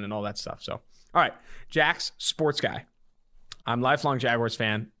man they run and all that stuff. So, all right, Jack's sports guy. I'm a lifelong Jaguars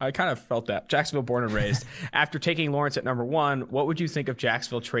fan. I kind of felt that. Jacksonville born and raised. After taking Lawrence at number 1, what would you think of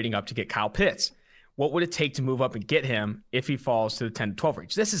Jacksonville trading up to get Kyle Pitts? What would it take to move up and get him if he falls to the 10 to 12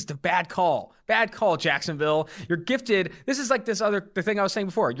 range? This is the bad call. Bad call, Jacksonville. You're gifted. This is like the thing I was saying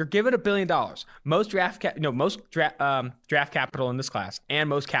before. You're given $1 billion, most draft capital in this class, and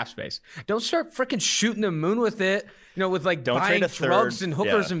most cap space. Don't start freaking shooting the moon with it. With like Don't buying trade a third. drugs and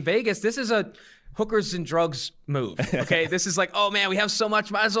hookers in Vegas. This is a hookers and drugs move. Okay, this is like, oh man, we have so much,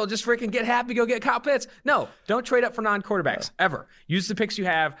 might as well just freaking get happy, go get Kyle Pitts. No, don't trade up for non-quarterbacks ever. Use the picks you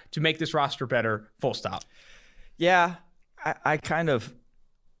have to make this roster better. Full stop. Yeah, I kind of.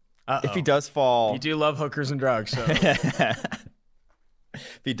 If he does fall, you do love hookers and drugs. So. If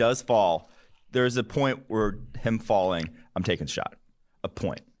he does fall, there's a point where him falling, I'm taking a shot. A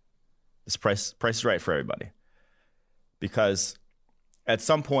point. This price is right for everybody, because at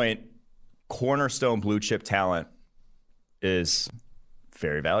some point, cornerstone blue chip talent is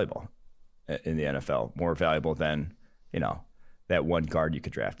very valuable in the NFL, more valuable than that one guard you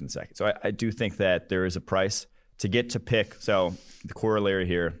could draft in second. So I do think that there is a price to get to pick. So the corollary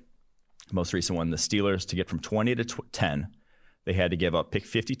here, most recent one, the Steelers, to get from 20 to 10, they had to give up pick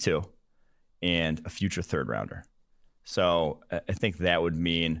 52 and a future third rounder. So I think that would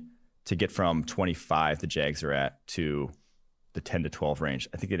mean to get from 25 the Jags are at to the 10 to 12 range,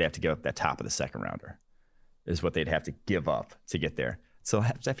 I think they'd have to give up that top of the second rounder is what they'd have to give up to get there. So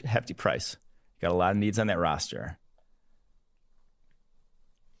hefty price. Got a lot of needs on that roster.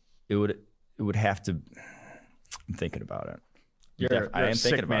 It would have to. I'm thinking about it. I am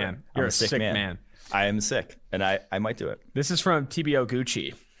thinking about it. You're a sick man. I am sick, and I might do it. This is from TBO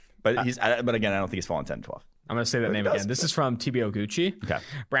Gucci. But but again, I don't think he's falling 10 to 12. I'm going to say that name again. This is from TBO Gucci. Okay.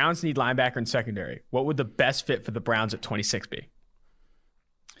 Browns need linebacker and secondary. What would the best fit for the Browns at 26 be?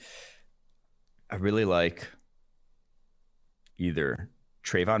 I really like either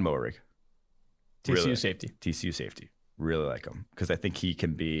Trayvon Moehrig. TCU safety. TCU safety. Really like him because I think he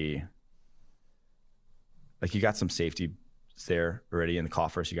can be like, you got some safety there already in the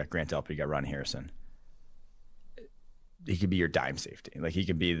coffers. You got Grant Delpit, you got Ron Harrison. He could be your dime safety. Like, he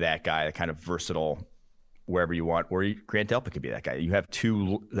could be that guy, that kind of versatile wherever you want. Or Grant Delpit could be that guy. You have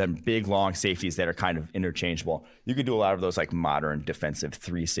two them big, long safeties that are kind of interchangeable. You could do a lot of those like modern defensive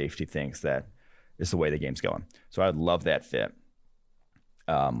 3 safety things. That is the way the game's going. So I would love that fit.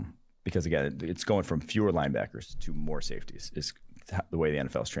 Because again, it's going from fewer linebackers to more safeties is the way the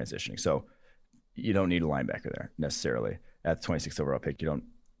NFL is transitioning. So you don't need a linebacker there necessarily at the 26th overall pick. You don't,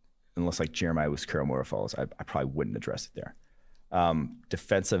 unless like Jeremiah Owusu-Koramoah falls. I probably wouldn't address it there.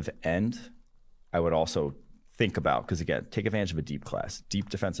 Defensive end, I would also think about, because again, take advantage of a deep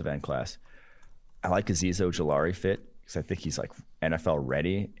defensive end class. I like Azeez Ojulari fit because I think he's like NFL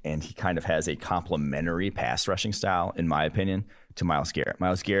ready, and he kind of has a complementary pass rushing style, in my opinion, to Myles Garrett.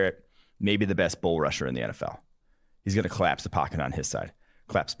 Myles Garrett, maybe the best bull rusher in the NFL. He's going to collapse the pocket on his side.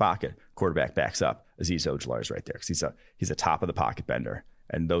 Collapse pocket, quarterback backs up. Azeez Ojulari is right there because he's a top of the pocket bender.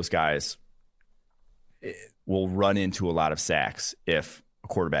 And those guys will run into a lot of sacks if a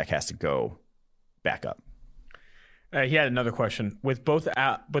quarterback has to go back up. He had another question. With both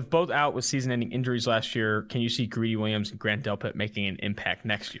out with season-ending injuries last year, can you see Greedy Williams and Grant Delpit making an impact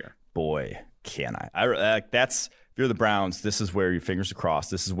next year? Boy, can I. That's, if you're the Browns, this is where your fingers are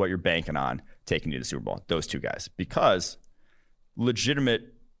crossed. This is what you're banking on taking you to the Super Bowl. Those two guys. Because legit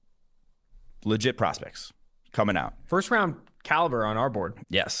prospects coming out. First-round caliber on our board.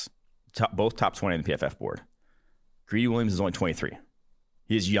 Yes. Both top 20 on the PFF board. Greedy Williams is only 23.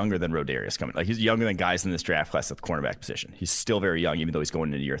 He is younger than Rodarius coming. Like, he's younger than guys in this draft class at the cornerback position. He's still very young, even though he's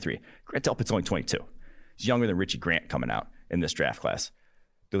going into year 3. Grant Delpit's only 22. He's younger than Richie Grant coming out in this draft class.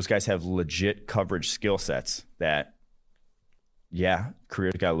 Those guys have legit coverage skill sets that, yeah,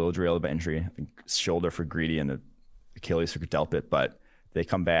 career got a little derailed by injury. I think shoulder for Greedy and Achilles for Delpit, but they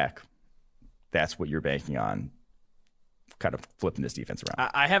come back. That's what you're banking on kind of flipping this defense around.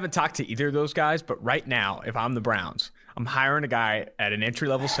 I haven't talked to either of those guys, but right now, if I'm the Browns, I'm hiring a guy at an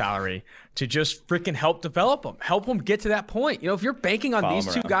entry-level salary to just freaking help develop them, help them get to that point. If you're banking on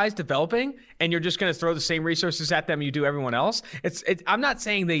these two guys developing and you're just going to throw the same resources at them you do everyone else, I'm not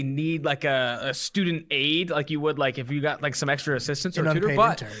saying they need like a student aid like you would like if you got like some extra assistance or tutor,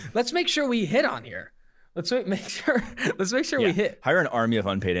 but let's make sure we hit on here. Let's make sure we hit. Hire an army of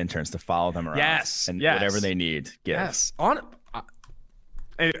unpaid interns to follow them around. Yes. And whatever they need, give. Yes.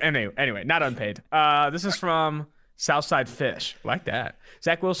 Anyway, not unpaid. This is from Southside Fish. Like that.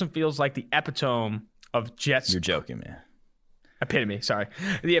 Zach Wilson feels like the epitome of Jets. You're joking, man. Epitome. Sorry.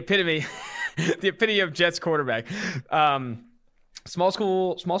 The epitome of Jets quarterback. Small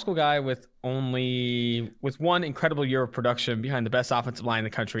school guy with one incredible year of production behind the best offensive line in the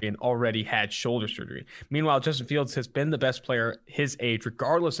country and already had shoulder surgery. Meanwhile, Justin Fields has been the best player his age,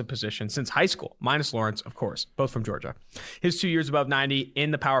 regardless of position, since high school, minus Lawrence, of course, both from Georgia. His 2 years above 90 in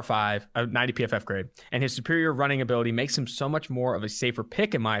the Power 5, 90 PFF grade, and his superior running ability makes him so much more of a safer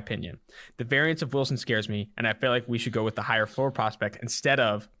pick, in my opinion. The variance of Wilson scares me, and I feel like we should go with the higher floor prospect instead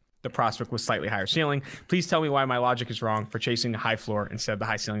of the prospect with slightly higher ceiling. Please tell me why my logic is wrong for chasing the high floor instead of the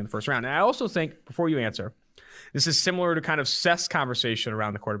high ceiling in the first round. And I also think, before you answer, this is similar to kind of Seth's conversation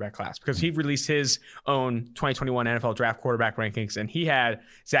around the quarterback class because he released his own 2021 NFL draft quarterback rankings, and he had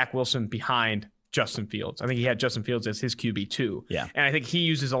Zach Wilson behind Justin Fields. I think he had Justin Fields as his QB2. Yeah. And I think he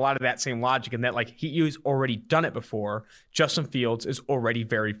uses a lot of that same logic in that, like, he's already done it before. Justin Fields is already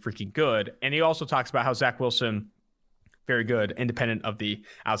very freaking good. And he also talks about how Zach Wilson, very good, independent of the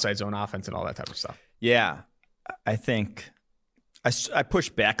outside zone offense and all that type of stuff. Yeah. I think I push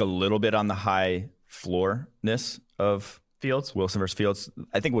back a little bit on the high floorness of Fields, Wilson versus Fields.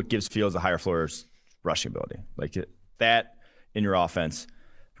 I think what gives Fields a higher floor is rushing ability. Like that in your offense,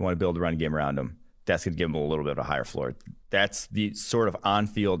 if you want to build a run game around him, that's going to give him a little bit of a higher floor. That's the sort of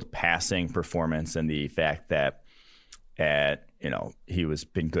on-field passing performance and the fact that he was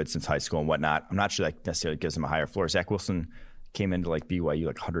been good since high school and whatnot. I'm not sure that necessarily gives him a higher floor. Zach Wilson came into like BYU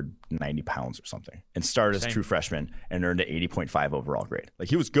like 190 pounds or something and started as a true freshman and earned an 80.5 overall grade. Like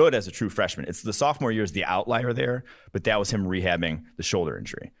he was good as a true freshman. It's the sophomore year is the outlier there, but that was him rehabbing the shoulder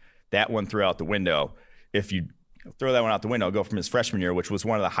injury. That one threw out the window. If you throw that one out the window, go from his freshman year, which was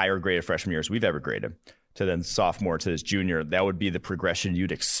one of the higher graded freshman years we've ever graded, to then sophomore to his junior, that would be the progression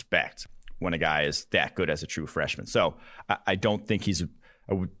you'd expect when a guy is that good as a true freshman. So I don't think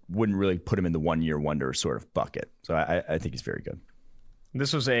I wouldn't really put him in the 1 year wonder sort of bucket. So I think he's very good.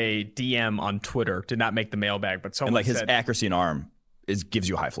 This was a DM on Twitter, did not make the mailbag, but someone his said, accuracy and arm gives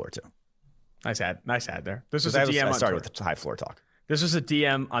you a high floor too. Nice ad there. This was a DM I started on with the high floor talk. This was a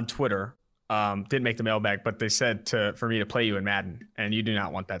DM on Twitter. Didn't make the mailbag, but they said for me to play you in Madden, and you do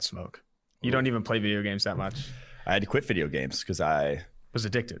not want that smoke. You don't even play video games that much. I had to quit video games because I was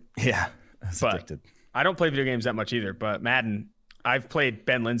addicted. Yeah, I was addicted. I don't play video games that much either, but Madden, I've played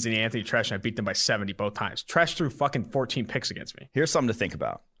Ben Lindsay and Anthony Tresh, and I beat them by 70 both times. Tresh threw fucking 14 picks against me. Here's something to think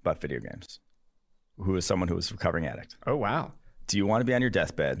about video games. Who is someone who is a recovering addict? Oh, wow. Do you want to be on your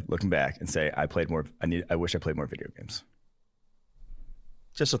deathbed looking back and say, I wish I played more video games?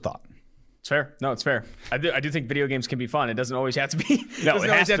 Just a thought. It's fair. No, it's fair. I do think video games can be fun. It doesn't always have to be. No, it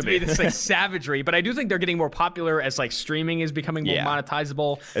has to be this like savagery. But I do think they're getting more popular as like streaming is becoming more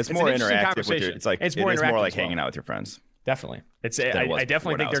monetizable. It's more interactive. It's more like hanging out with your friends. Definitely. I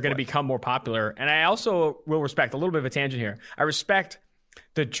definitely think they're going to become more popular. And I also will respect a little bit of a tangent here. I respect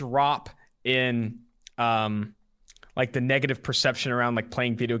the drop in like the negative perception around like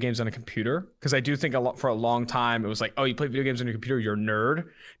playing video games on a computer. Because I do think for a long time it was like, oh, you play video games on a computer, you're a nerd.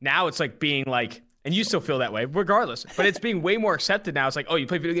 Now it's like being like, and you still feel that way regardless, but it's being way more accepted now. It's like, oh, you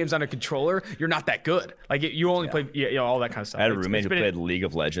play video games on a controller, you're not that good. Like you only play, all that kind of stuff. I had a roommate who played League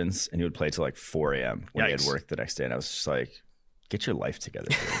of Legends, and he would play till like 4 a.m. when he had work the next day. And I was just like, get your life together,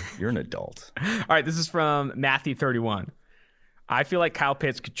 dude. You're an adult. All right, this is from Matthew31. I feel like Kyle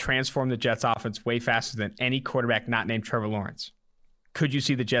Pitts could transform the Jets offense way faster than any quarterback not named Trevor Lawrence. Could you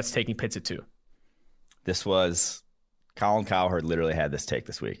see the Jets taking Pitts at 2? This was Colin Cowherd literally had this take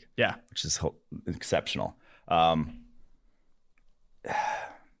this week. Yeah. Which is exceptional. No,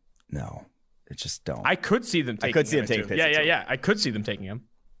 it just don't. I could see them taking him. I could see him taking Pitts. Yeah. I could see them taking him.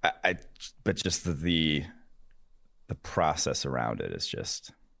 But just the process around it is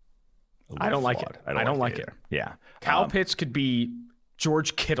just... I don't like it. I don't like it. Yeah. Kyle Pitts could be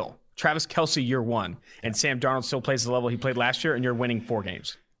George Kittle, Travis Kelce year 1, and Sam Darnold still plays the level he played last year, and you're winning 4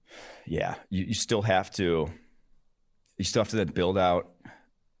 games. Yeah. You still have to then build out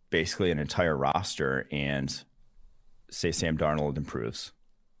basically an entire roster and say Sam Darnold improves.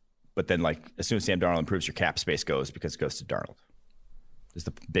 But then, like, as soon as Sam Darnold improves, your cap space goes because it goes to Darnold. There's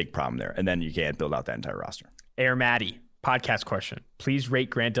the big problem there. And then you can't build out that entire roster. Air Maddie, podcast question. Please rate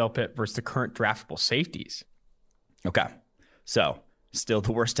Grant Delpit versus the current draftable safeties. Okay. So, still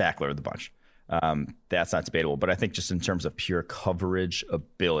the worst tackler of the bunch. That's not debatable. But I think just in terms of pure coverage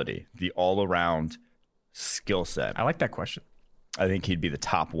ability, the all-around skill set. I like that question. I think he'd be the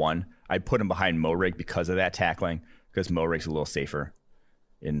top one. I'd put him behind Moehrig because of that tackling, because Moehrig's a little safer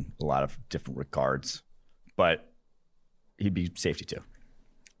in a lot of different regards. But he'd be safety too.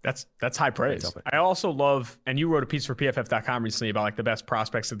 That's high praise. I also love, and you wrote a piece for PFF.com recently about like the best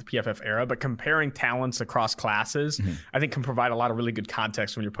prospects of the PFF era, but comparing talents across classes, I think can provide a lot of really good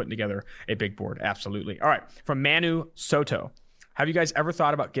context when you're putting together a big board. Absolutely. All right. From Manu Soto. Have you guys ever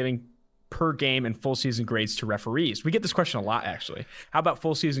thought about giving per game and full season grades to referees? We get this question a lot, actually. How about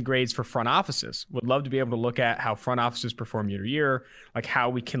full season grades for front offices? Would love to be able to look at how front offices perform year to year, like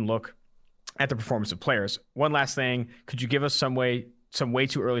how we can look at the performance of players. One last thing. Could you give us some way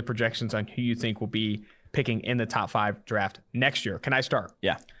too early projections on who you think will be picking in the top 5 draft next year? Can I start?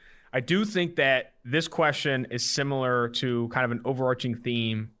 Yeah. I do think that this question is similar to kind of an overarching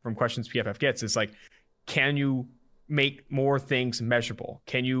theme from questions PFF gets. It's like, can you make more things measurable?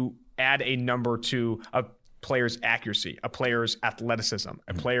 Can you add a number to a player's accuracy, a player's athleticism,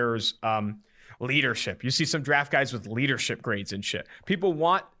 a player's leadership? You see some draft guys with leadership grades and shit. People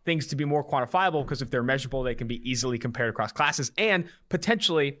want things to be more quantifiable because if they're measurable, they can be easily compared across classes and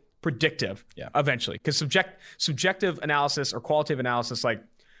potentially predictive eventually. Because subjective analysis or qualitative analysis, like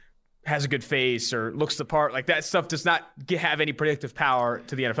has a good face or looks the part, like that stuff does not have any predictive power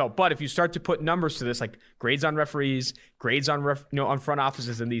to the NFL. But if you start to put numbers to this, like grades on referees, grades on on front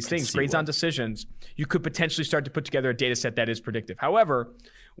offices and these things, grades on decisions, you could potentially start to put together a data set that is predictive. However,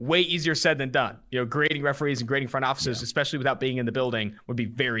 way easier said than done. Grading referees and grading front offices, especially without being in the building, would be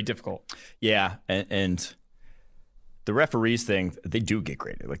very difficult. Yeah, and the referees thing, they do get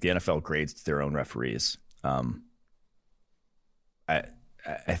graded. Like the NFL grades their own referees.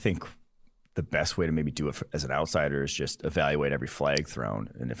 I think the best way to maybe do it as an outsider is just evaluate every flag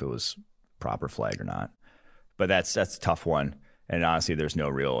thrown and if it was proper flag or not. But that's a tough one. And honestly, there's no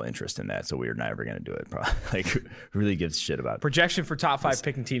real interest in that, so we're never going to do it. Probably. Like, really gives a shit about it. Projection for top 5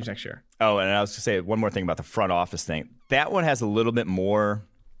 picking teams next year. Oh, and I was going to say one more thing about the front office thing. That one has a little bit more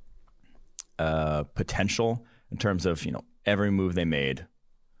potential in terms of, every move they made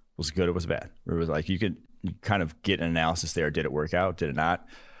was good or was bad. Or it was like you kind of get an analysis there. Did it work out? Did it not?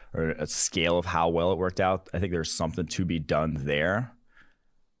 Or a scale of how well it worked out. I think there's something to be done there.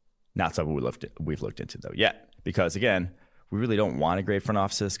 Not something we've looked into though yet, because again, we really don't want to grade front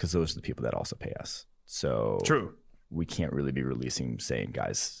offices because those are the people that also pay us. So true, we can't really be releasing saying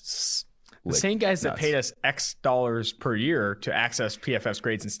guys. The same guys that paid us X dollars per year to access PFF's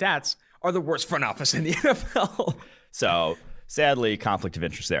grades and stats are the worst front office in the NFL. So sadly, conflict of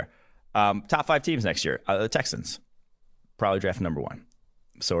interest there. Top 5 teams next year. The Texans probably draft number 1.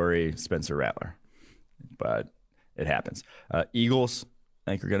 Sorry, Spencer Rattler, but it happens. Eagles,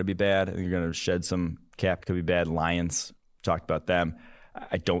 I think are going to be bad. I think you're going to shed some cap. Could be bad. Lions, talked about them.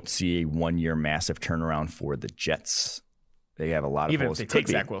 I don't see a 1-year massive turnaround for the Jets. They have a lot of even holes. If they take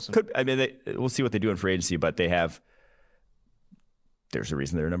Zach Wilson. We'll see what they do in free agency, but they have. There's a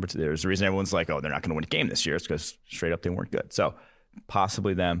reason they're number 2. There's a reason everyone's like, oh, they're not going to win a game this year. It's because straight up they weren't good. So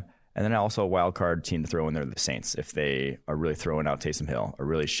possibly them. And then also a wild card team to throw in there, the Saints, if they are really throwing out Taysom Hill, are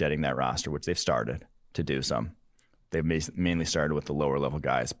really shedding that roster, which they've started to do some. They've mainly started with the lower level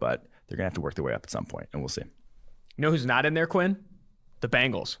guys, but they're going to have to work their way up at some point, and we'll see. You know who's not in there, Quinn? The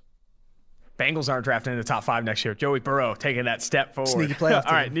Bengals. Bengals aren't drafting in the top 5 next year. Joey Burrow taking that step forward. Sneaky playoff team.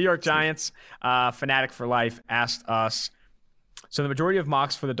 All right, New York Giants, Fanatic for Life, asked us, so the majority of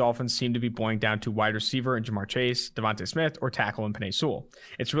mocks for the Dolphins seem to be boiling down to wide receiver in Jamar Chase, Devontae Smith, or tackle in Penei Sewell.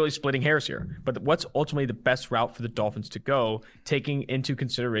 It's really splitting hairs here. But what's ultimately the best route for the Dolphins to go, taking into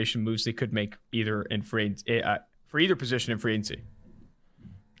consideration moves they could make either in for either position in free agency?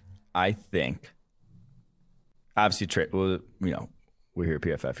 I think, obviously, we're here at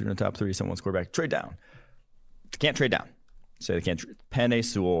PFF. You're in the top 3, someone's quarterback. Trade down. They can't trade down. So they can't. Penei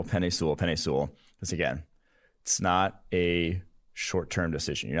Sewell. Because again, it's not a short-term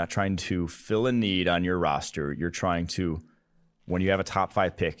decision. You're not trying to fill a need on your roster. You're trying to, when you have a top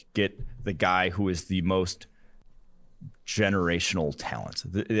 5 pick, get the guy who is the most generational talent,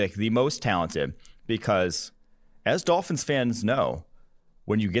 the most talented, because as Dolphins fans know,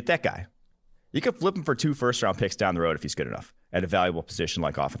 when you get that guy, you can flip him for 2 first-round picks down the road if he's good enough at a valuable position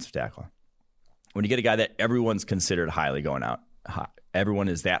like offensive tackle. When you get a guy that everyone's considered highly going out, everyone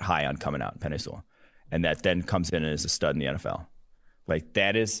is that high on coming out in Penei Sewell, and that then comes in as a stud in the NFL. Like,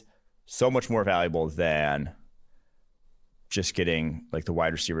 that is so much more valuable than just getting like the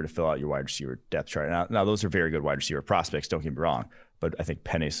wide receiver to fill out your wide receiver depth chart. Now those are very good wide receiver prospects, don't get me wrong, but I think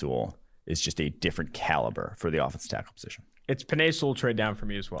Penei Sewell is just a different caliber for the offensive tackle position. It's Penei Sewell trade down for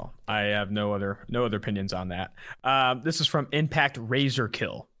me as well. I have no other opinions on that. This is from Impact Razor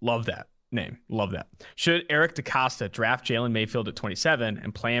Kill. Love that name. Love that. Should Eric DeCosta draft Jalen Mayfield at 27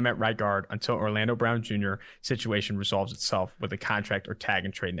 and play him at right guard until Orlando Brown Jr. situation resolves itself with a contract or tag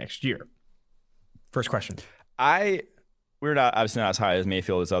and trade next year? First question. We're not obviously not as high as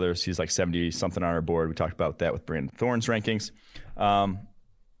Mayfield as others. He's like 70-something on our board. We talked about that with Brandon Thorne's rankings.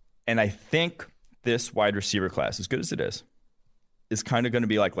 And I think this wide receiver class, as good as it is kind of going to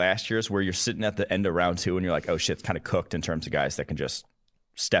be like last year's, where you're sitting at the end of round 2 and you're like, oh shit, it's kind of cooked in terms of guys that can just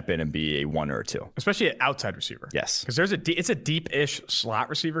step in and be a 1 or a 2. Especially at outside receiver. Yes. Because it's a deep-ish slot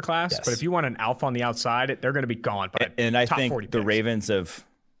receiver class, yes. But if you want an alpha on the outside, they're going to be gone by and I top think 40 the picks. Ravens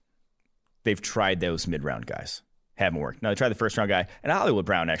they've tried those mid-round guys. Haven't worked. Now they tried the first-round guy, and Hollywood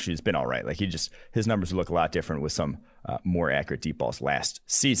Brown actually has been all right. Like his numbers look a lot different with some more accurate deep balls last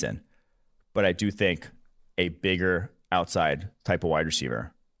season. But I do think a bigger outside type of wide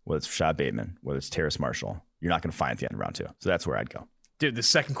receiver, whether it's Rashad Bateman, whether it's Terrace Marshall, you're not going to find at the end of round 2. So that's where I'd go. Dude, the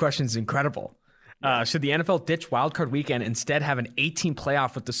second question is incredible. Should the NFL ditch wildcard weekend, instead have an 18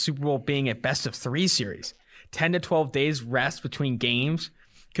 playoff with the Super Bowl being a best-of-3 series? 10 to 12 days rest between games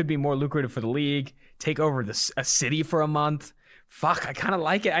could be more lucrative for the league. Take over a city for a month. Fuck, I kind of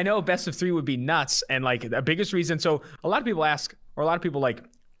like it. I know a best-of-3 would be nuts, and like the biggest reason. So a lot of people ask, or a lot of people like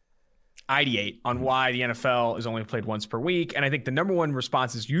ideate on why the NFL is only played once per week, and I think the number one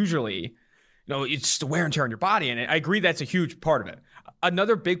response is usually, it's the wear and tear on your body, and I agree that's a huge part of it.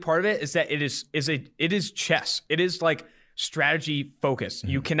 Another big part of it is that it is chess. It is like strategy focused.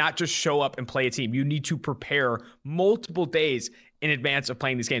 You cannot just show up and play a team. You need to prepare multiple days in advance of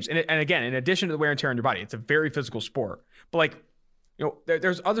playing these games. And again, in addition to the wear and tear on your body, it's a very physical sport. But like,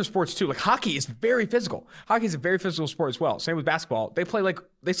 there's other sports too. Like hockey is very physical. Hockey is a very physical sport as well. Same with basketball.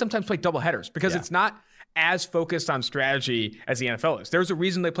 They sometimes play double headers because it's not as focused on strategy as the NFL is. There's a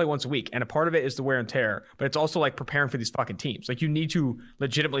reason they play once a week, and a part of it is the wear and tear, but it's also like preparing for these fucking teams. Like you need to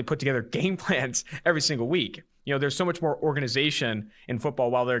legitimately put together game plans every single week. There's so much more organization in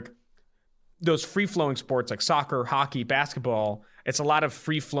football, while those free-flowing sports like soccer, hockey, basketball, it's a lot of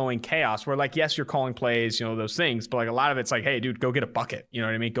free-flowing chaos where, like, yes, you're calling plays, those things, but like a lot of it's like, hey, dude, go get a bucket. You know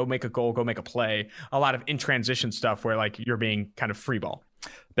what I mean? Go make a goal, go make a play. A lot of in-transition stuff where like you're being kind of free ball.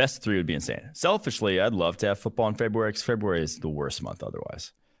 Best of 3 would be insane. Selfishly, I'd love to have football in February, because February is the worst month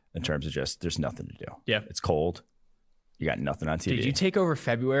otherwise in terms of just there's nothing to do. Yeah. It's cold. You got nothing on TV. Did you take over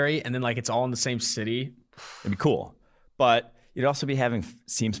February and then like it's all in the same city? It'd be cool. But you'd also be having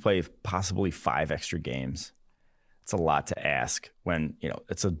teams play possibly 5 extra games. It's a lot to ask when,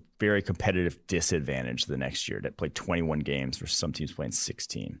 it's a very competitive disadvantage the next year to play 21 games versus some teams playing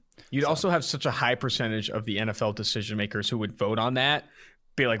 16. You'd also have such a high percentage of the NFL decision makers who would vote on that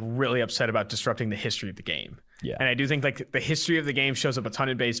be like really upset about disrupting the history of the game. Yeah. And I do think like the history of the game shows up a ton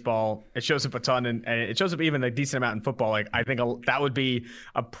in baseball. It shows up a ton and it shows up even a decent amount in football. Like I think that would be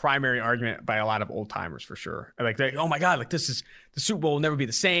a primary argument by a lot of old timers for sure. Like, oh my God, like this is the Super Bowl will never be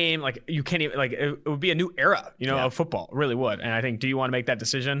the same. Like you can't even like it would be a new era, of football. It really would. And I think, do you want to make that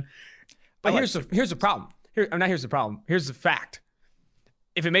decision? But here's the problem. Here's the problem. Here's the fact.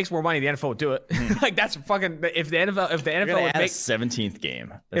 If it makes more money, the NFL would do it. Like that's fucking. If the NFL would make a 17th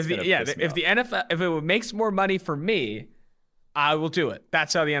game, if it makes more money for me, I will do it.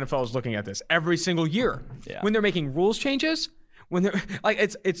 That's how the NFL is looking at this every single year. Yeah. When they're making rules changes, when they're like,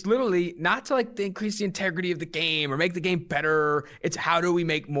 it's literally not to like increase the integrity of the game or make the game better. It's how do we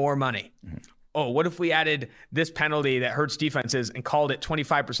make more money? Mm-hmm. Oh, what if we added this penalty that hurts defenses and called it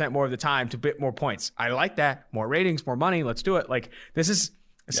 25% more of the time to bit more points? I like that. More ratings, more money. Let's do it. Like this is.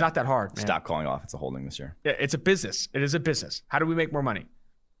 It's not that hard, man. Stop calling off. It's a holding this year. Yeah, it's a business. It is a business. How do we make more money?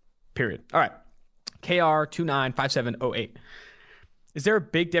 Period. All right. KR295708. Is there a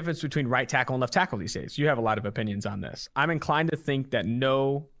big difference between right tackle and left tackle these days? You have a lot of opinions on this. I'm inclined to think that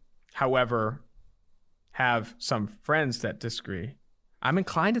no, however, have some friends that disagree. I'm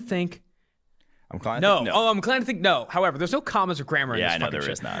inclined to think no. I'm inclined to think no. However, there's no commas or grammar in this fucking shit. Yeah, I know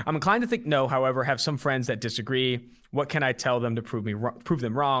there is not. I'm inclined to think no. However, have some friends that disagree. What can I tell them to prove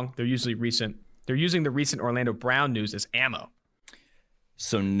them wrong? They're using the recent Orlando Brown news as ammo.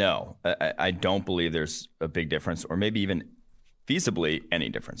 So no, I don't believe there's a big difference, or maybe even feasibly any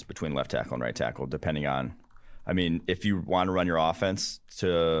difference between left tackle and right tackle, depending on. I mean, if you want to run your offense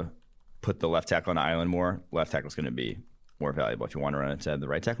to put the left tackle on the island more, left tackle is going to be more valuable. If you want to run it to the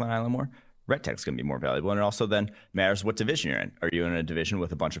right tackle on the island more, right tackle is going to be more valuable. And it also then matters what division you're in. Are you in a division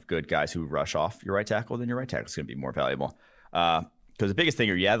with a bunch of good guys who rush off your right tackle? Then your right tackle is going to be more valuable. Because the biggest thing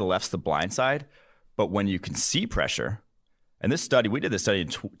here, the left's the blind side. But when you can see pressure, and this study, we did this study in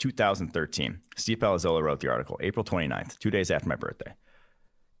 2013. Steve Palazzolo wrote the article, April 29th, 2 days after my birthday,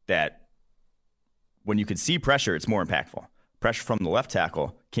 that when you can see pressure, it's more impactful. Pressure from the left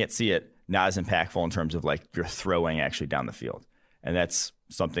tackle, can't see it, not as impactful in terms of like you're throwing actually down the field. And that's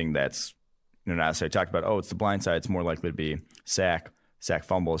something that's, not necessarily talked about, it's the blind side. It's more likely to be sack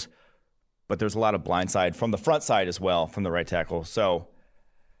fumbles. But there's a lot of blind side from the front side as well, from the right tackle. So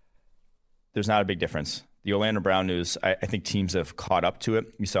there's not a big difference. The Orlando Brown news, I think teams have caught up to it.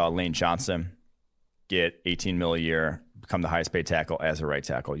 You saw Lane Johnson get $18 million a year, become the highest paid tackle as a right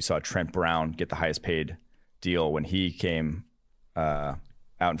tackle. You saw Trent Brown get the highest paid deal when he came out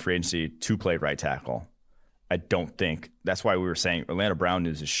in free agency to play right tackle. I don't think that's why we were saying Orlando Brown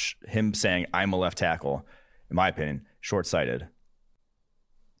news is him saying I'm a left tackle, in my opinion, short-sighted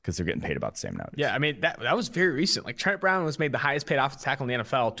because they're getting paid about the same nowadays. Yeah, I mean, that was very recent. Like Trent Brown was made the highest paid offensive tackle in the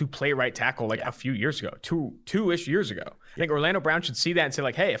NFL to play right tackle a few years ago, two-ish years ago. I think Orlando Brown should see that and say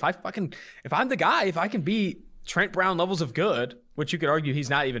like, hey, if I'm the guy, if I can be Trent Brown levels of good, which you could argue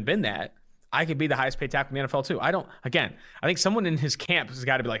he's not even been that, I could be the highest paid tackle in the NFL too. I think someone in his camp has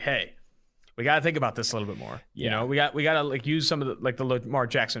got to be like, hey, we got to think about this a little bit more. Yeah. You know, we got to like use some of the Lamar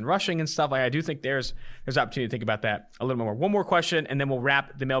Jackson rushing and stuff. I do think there's opportunity to think about that a little bit more. One more question, and then we'll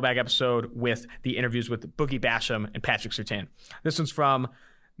wrap the mailbag episode with the interviews with Boogie Basham and Patrick Surtain. This one's from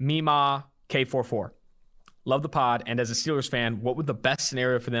Mima K44. Love the pod, and as a Steelers fan, what would the best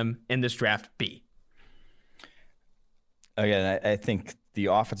scenario for them in this draft be? Again, I think the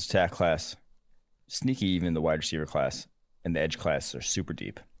offensive tackle class, sneaky even the wide receiver class, and the edge class are super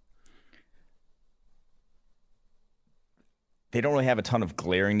deep. They don't really have a ton of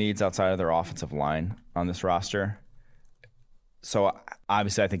glaring needs outside of their offensive line on this roster. So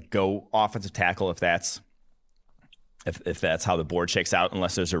obviously I think go offensive tackle if that's how the board shakes out,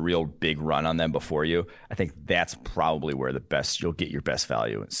 unless there's a real big run on them before you. I think that's probably where you'll get your best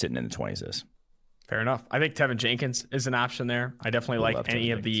value sitting in the 20s is. Fair enough. I think Tevin Jenkins is an option there. I definitely like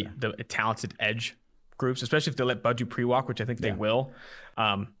any of the talented edge groups, especially if they let Bud Dupree-walk, which I think they will.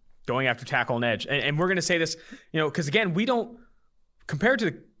 Going after tackle and edge. And we're going to say this, because again, we don't, compared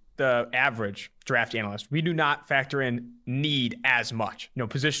to the average draft analyst, we do not factor in need as much,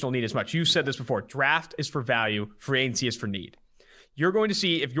 positional need as much. You said this before, draft is for value, free agency is for need. You're going to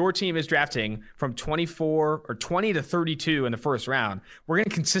see if your team is drafting from 24 or 20 to 32 in the first round, we're going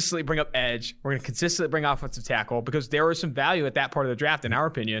to consistently bring up edge. We're going to consistently bring offensive tackle because there is some value at that part of the draft, in our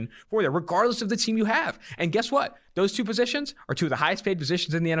opinion, for there, regardless of the team you have. And guess what? Those two positions are two of the highest paid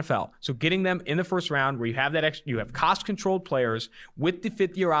positions in the NFL. So getting them in the first round where you have you have cost-controlled players with the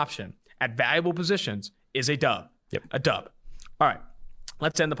fifth-year option at valuable positions is a dub. Yep. A dub. All right.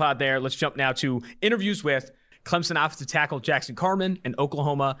 Let's end the pod there. Let's jump now to interviews with Clemson offensive tackle Jackson Carman and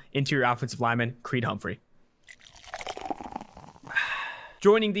Oklahoma interior offensive lineman Creed Humphrey.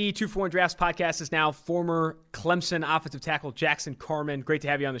 Joining the 2-for-1 Drafts podcast is now former Clemson offensive tackle Jackson Carman. Great to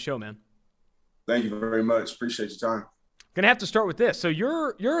have you on the show, man. Thank you very much. Appreciate your time. Gonna have to start with this. So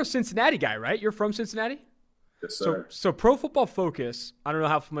you're a Cincinnati guy, right? You're from Cincinnati? Yes, sir. So Pro Football Focus, I don't know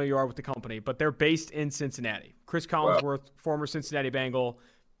how familiar you are with the company, but they're based in Cincinnati. Chris Collinsworth, former Cincinnati Bengal,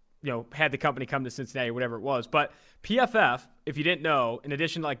 had the company come to Cincinnati, whatever it was. But PFF, if you didn't know, in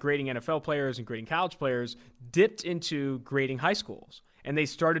addition to like grading NFL players and grading college players, dipped into grading high schools. And they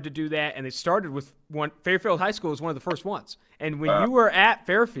started to do that, and they started with Fairfield High School was one of the first ones. And when you were at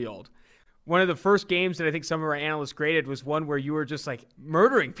Fairfield, one of the first games that I think some of our analysts graded was one where you were just like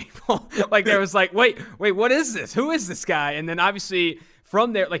murdering people. Like there was like, wait, what is this? Who is this guy? And then obviously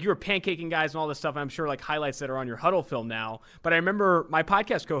from there, like you were pancaking guys and all this stuff. I'm sure like highlights that are on your huddle film now. But I remember my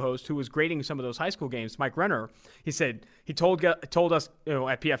podcast co-host who was grading some of those high school games, Mike Renner, he told us,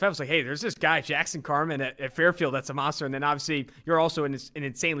 at PFF, was like, hey, there's this guy, Jackson Carman at Fairfield. That's a monster. And then obviously you're also an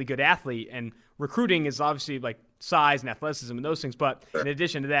insanely good athlete, and recruiting is obviously like size and athleticism and those things. But in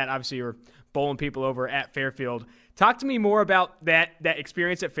addition to that, obviously you're bowling people over at Fairfield. Talk to me more about that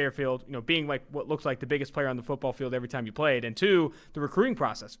experience at Fairfield, being like what looks like the biggest player on the football field every time you played. And two, the recruiting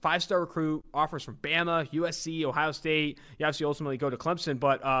process. 5-star recruit, offers from Bama, USC, Ohio State. You obviously ultimately go to Clemson.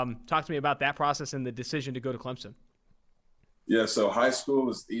 But talk to me about that process and the decision to go to Clemson. Yeah, so high school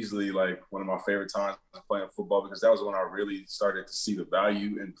was easily like one of my favorite times playing football because that was when I really started to see the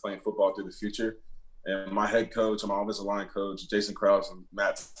value in playing football through the future. And my head coach and my offensive line coach, Jason Krause and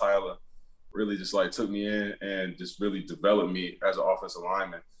Matt Tyler, really just like took me in and just really developed me as an offensive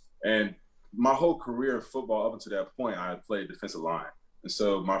lineman. And my whole career in football up until that point, I had played defensive line. And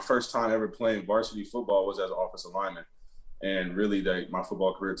so my first time ever playing varsity football was as an offensive lineman. And really, my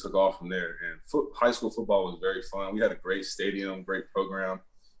football career took off from there. And high school football was very fun. We had a great stadium, great program.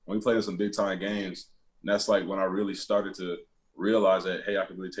 And we played in some big-time games. And that's like when I really started to realize that, hey, I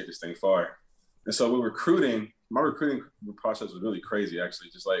could really take this thing far. And so with recruiting, my recruiting process was really crazy,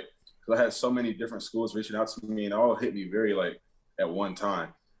 actually. Just like, because I had so many different schools reaching out to me, and it all hit me very, like, at one time.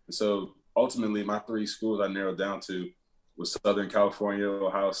 And so ultimately, my 3 schools I narrowed down to was Southern California,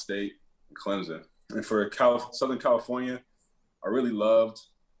 Ohio State, and Clemson. And for Southern California, I really loved,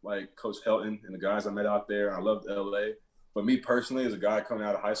 like, Coach Helton and the guys I met out there. I loved LA. But me personally, as a guy coming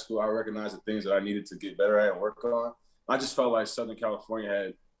out of high school, I recognized the things that I needed to get better at and work on. I just felt like Southern California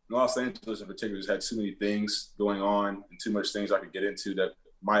had, Los Angeles in particular, just had too many things going on and too much things I could get into that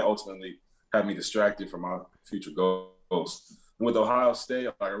might ultimately have me distracted from my future goals. And with Ohio State,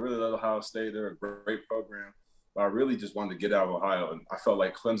 like, I really love Ohio State. They're a great program. But I really just wanted to get out of Ohio. And I felt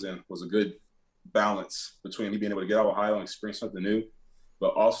like Clemson was a good balance between me being able to get out of Ohio and experience something new,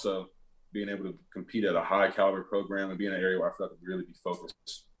 but also being able to compete at a high caliber program and be in an area where I feel like I could really be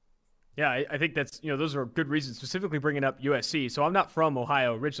focused. Yeah, I think that's, those are good reasons, specifically bringing up USC. So I'm not from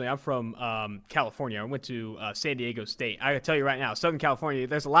Ohio originally. I'm from California. I went to San Diego State. I can tell you right now, Southern California,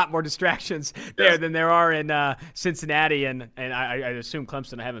 there's a lot more distractions there than there are in Cincinnati. And I assume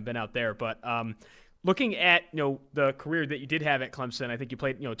Clemson. I haven't been out there. But looking at, the career that you did have at Clemson, I think you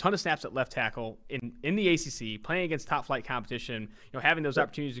played, a ton of snaps at left tackle in the ACC, playing against top flight competition, having those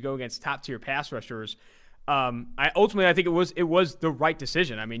opportunities to go against top tier pass rushers. I think it was the right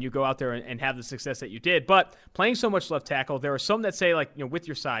decision. I mean, you go out there and have the success that you did, but playing so much left tackle, there are some that say, like, with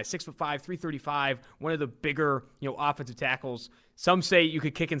your size, 6'5", 335, one of the bigger, offensive tackles. Some say you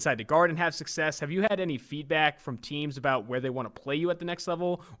could kick inside the guard and have success. Have you had any feedback from teams about where they want to play you at the next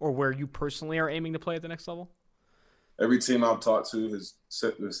level, or where you personally are aiming to play at the next level? Every team I've talked to has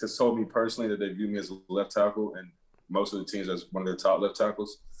told me personally that they view me as a left tackle, and most of the teams as one of their top left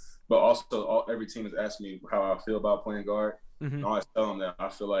tackles. But also, every team has asked me how I feel about playing guard. Mm-hmm. And I always tell them that I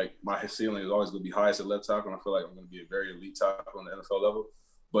feel like my ceiling is always going to be highest at left tackle, and I feel like I'm going to be a very elite tackle on the NFL level.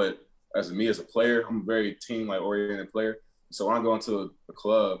 But as a player, I'm a very team-oriented player. So when I go into a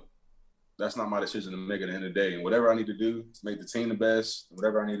club, that's not my decision to make at the end of the day. And whatever I need to do to make the team the best,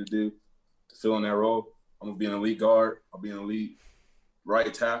 whatever I need to do to fill in that role, I'm going to be an elite guard. I'll be an elite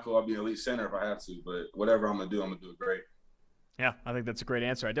right tackle. I'll be an elite center if I have to. But whatever I'm going to do it great. Yeah, I think that's a great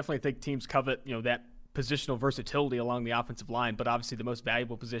answer. I definitely think teams covet, that positional versatility along the offensive line, but obviously the most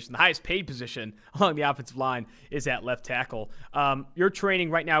valuable position, the highest paid position along the offensive line is at left tackle. You're training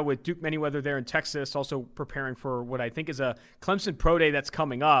right now with Duke Manyweather there in Texas, also preparing for what I think is a Clemson Pro Day that's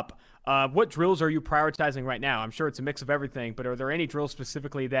coming up. What drills are you prioritizing right now? I'm sure it's a mix of everything, but are there any drills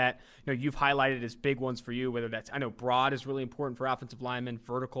specifically that you've highlighted as big ones for you, whether that's, I know broad is really important for offensive linemen,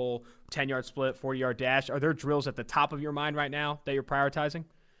 vertical, 10-yard split, 40-yard dash. Are there drills at the top of your mind right now that you're prioritizing?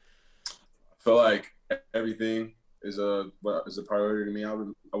 I feel like everything is a priority to me. I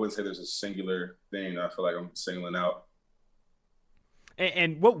wouldn't say there's a singular thing that I feel like I'm singling out.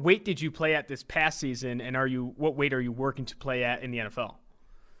 And what weight did you play at this past season, and what weight are you working to play at in the NFL?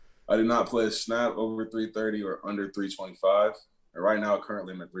 I did not play a snap over 330 or under 325. And right now,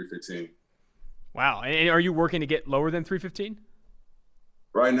 currently, I'm at 315. Wow. And are you working to get lower than 315?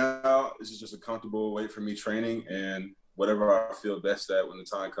 Right now, this is just a comfortable weight for me training, and whatever I feel best at when the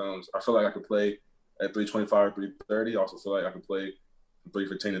time comes. I feel like I could play at 325 or 330. I also feel like I can play from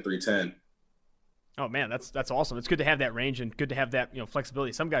 315 to 310. Oh man, that's awesome. It's good to have that range and good to have that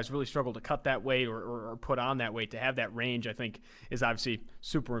flexibility. Some guys really struggle to cut that weight or put on that weight. To have that range, I think, is obviously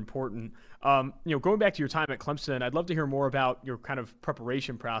super important. Going back to your time at Clemson, I'd love to hear more about your kind of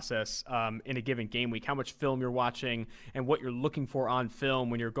preparation process in a given game week. How much film you're watching and what you're looking for on film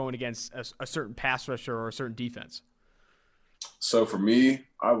when you're going against a certain pass rusher or a certain defense. So for me,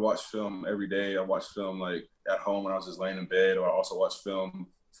 I watch film every day. I watch film like at home when I was just laying in bed, or I also watch film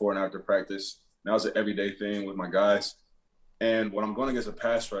before and after practice. That was an everyday thing with my guys. And when I'm going against a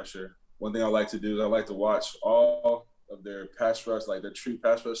pass rusher, one thing I like to do is I like to watch all of their pass rush, like their true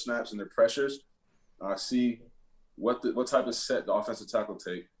pass rush snaps and their pressures. I see what type of set the offensive tackle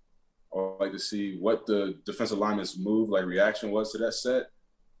take. Or I like to see what the defensive lineman's move, like reaction was to that set.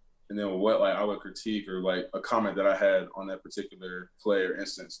 And then what I would critique or like a comment that I had on that particular play or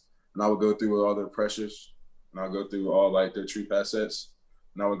instance. And I would go through all their pressures, and I'll go through all like their true pass sets.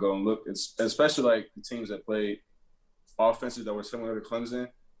 And I would go and look, especially like the teams that played offenses that were similar to Clemson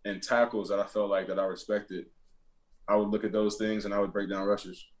and tackles that I felt like that I respected. I would look at those things and I would break down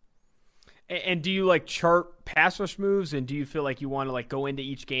rushers. And do you like chart pass rush moves? And do you feel like you want to like go into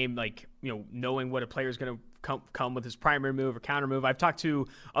each game, like, knowing what a player is going to come with his primary move or counter move. I've talked to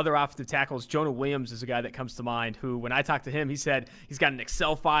other offensive tackles. Jonah Williams is a guy that comes to mind who, when I talked to him, he said he's got an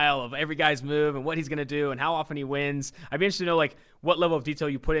Excel file of every guy's move and what he's going to do and how often he wins. I'd be interested to know like what level of detail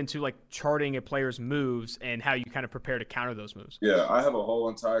you put into like charting a player's moves and how you kind of prepare to counter those moves. Yeah, I have a whole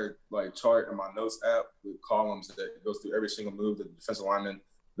entire like chart in my notes app with columns that goes through every single move that the defensive lineman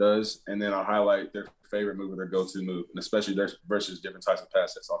does, and then I highlight their favorite move or their go-to move, and especially their versus different types of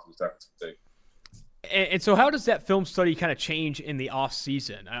pass sets offensive tackles take. And so how does that film study kind of change in the off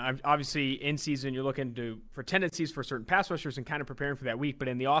season? Obviously in season, you're looking for tendencies for certain pass rushers and kind of preparing for that week. But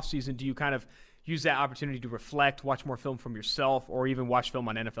in the off season, do you kind of use that opportunity to reflect, watch more film from yourself, or even watch film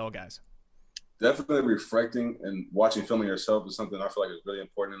on NFL guys? Definitely reflecting and watching film of yourself is something I feel like is really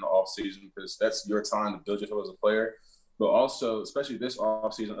important in the off season, because that's your time to build yourself as a player. But also, especially this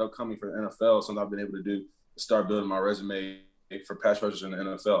off season upcoming for the NFL, something I've been able to do is start building my resume for pass rushers in the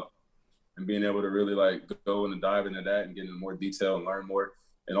NFL. And being able to really like go in and dive into that and get into more detail and learn more,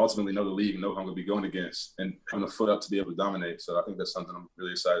 and ultimately know the league and know who I'm going to be going against and having a foot up to be able to dominate. So I think that's something I'm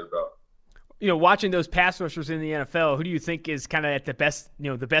really excited about. You know, watching those pass rushers in the NFL, who do you think is kind of at the best,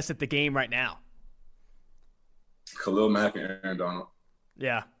 the best at the game right now? Khalil Mack and Aaron Donald.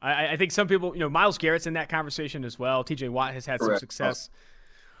 Yeah, I think some people, Myles Garrett's in that conversation as well. TJ Watt has had some success.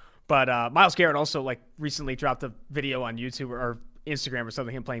 But Myles Garrett also like recently dropped a video on YouTube or Instagram or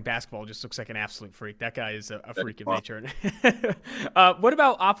something, him playing basketball. Just looks like an absolute freak. That guy is a freak of nature. What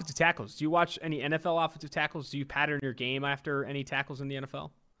about offensive tackles? Do you watch any NFL offensive tackles? Do you pattern your game after any tackles in the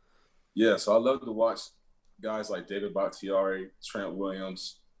NFL? Yeah, so I love to watch guys like David Bakhtiari, Trent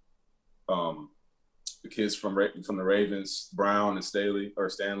Williams, the kids from the Ravens, Brown and Stanley.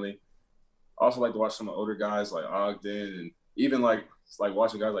 I also like to watch some of the older guys like Ogden, and even like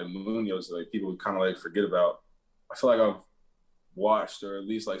watching guys like Munoz, like people kind of like forget about. I feel like I've watched or at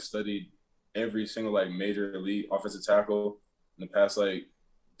least like studied every single like major elite offensive tackle in the past like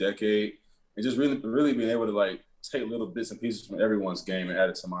decade, and just really being able to like take little bits and pieces from everyone's game and add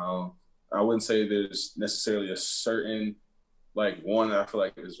it to my own. I wouldn't say there's necessarily a certain like one that I feel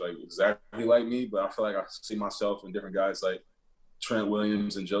like is like exactly like me, but I feel like I see myself in different guys like Trent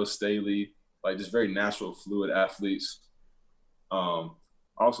Williams and Joe Staley, like just very natural, fluid athletes. I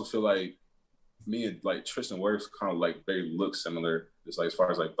also feel like me and like Tristan Wirfs kind of like very look similar, just like as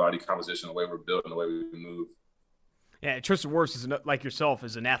far as like body composition, the way we're built and the way we move. Yeah, Tristan Wirfs is like yourself,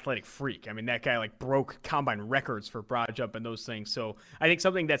 is an athletic freak. I mean, that guy like broke combine records for broad jump and those things. So I think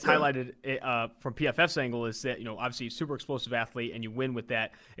something that's highlighted from PFF's angle is that, obviously super explosive athlete, and you win with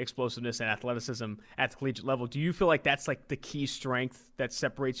that explosiveness and athleticism at the collegiate level. Do you feel like that's like the key strength that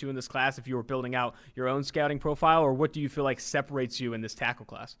separates you in this class if you were building out your own scouting profile, or what do you feel like separates you in this tackle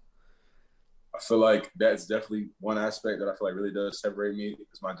class? I feel like that's definitely one aspect that I feel like really does separate me.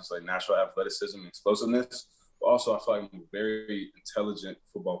 It's my just like natural athleticism and explosiveness. But also, I feel like I'm a very intelligent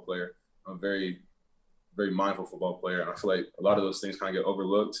football player. I'm a very, very mindful football player. And I feel like a lot of those things kind of get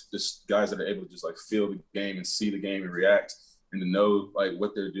overlooked. Just guys that are able to just like feel the game and see the game and react and to know like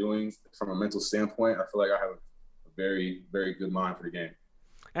what they're doing from a mental standpoint. I feel like I have a very, very good mind for the game.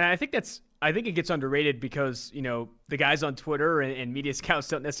 And I think it gets underrated because, the guys on Twitter and media scouts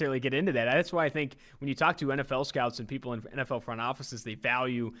don't necessarily get into that. That's why I think when you talk to NFL scouts and people in NFL front offices, they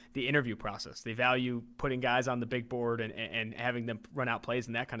value the interview process. They value putting guys on the big board and having them run out plays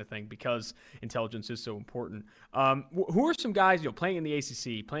and that kind of thing, because intelligence is so important. Who are some guys, playing in the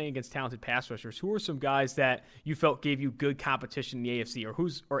ACC, playing against talented pass rushers, who are some guys that you felt gave you good competition in the AFC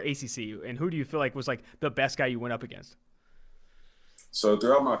or ACC, and who do you feel like was like the best guy you went up against? So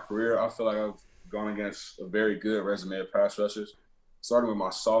throughout my career, I feel like I've gone against a very good resume of pass rushers. Starting with my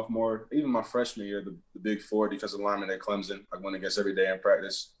sophomore, even my freshman year, the big four defensive linemen at Clemson, I went against every day in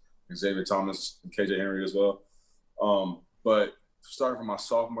practice. Xavier Thomas and KJ Henry as well. But starting from my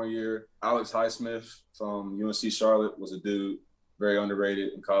sophomore year, Alex Highsmith from UNC Charlotte was a dude, very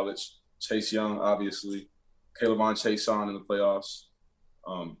underrated in college. Chase Young, obviously. Caleb Chase-On in the playoffs.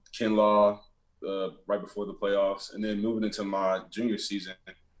 Ken Law, right before the playoffs. And then moving into my junior season,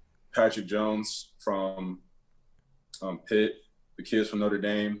 Patrick Jones from Pitt, the kids from Notre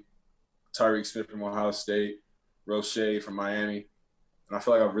Dame, Tyreek Smith from Ohio State, Roche from Miami. And I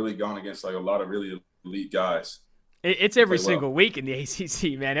feel like I've really gone against like a lot of really elite guys. It's every single week in the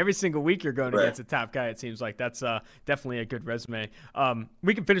ACC, man. Every single week you're going against a top guy, it seems like. That's definitely a good resume.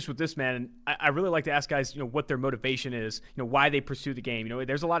 We can finish with this, man. I really like to ask guys, what their motivation is, why they pursue the game.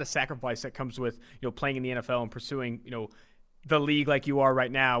 There's a lot of sacrifice that comes with, playing in the NFL and pursuing, the league like you are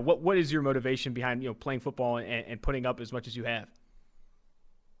right now. What is your motivation behind, playing football and putting up as much as you have?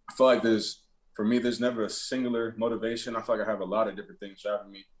 I feel like there's never a singular motivation. I feel like I have a lot of different things driving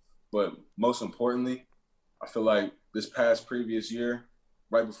me. But most importantly, I feel like this past previous year,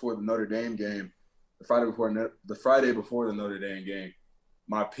 right before the Notre Dame game, the Friday before the Notre Dame game,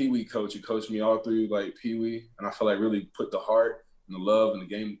 my Pee Wee coach, who coached me all through like Pee Wee, and I feel like really put the heart and the love and the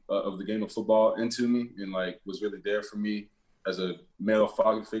game of football into me, and like was really there for me as a male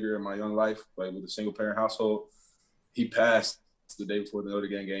father figure in my young life, like with a single parent household. He passed the day before the Notre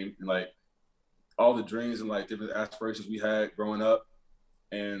Dame game, and like all the dreams and like different aspirations we had growing up,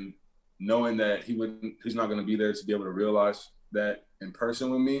 and knowing that he's not going to be there to be able to realize that in person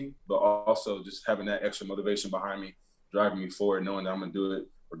with me, but also just having that extra motivation behind me, driving me forward, knowing that I'm going to do it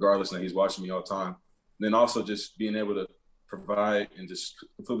regardless, and that he's watching me all the time. And then also just being able to provide and just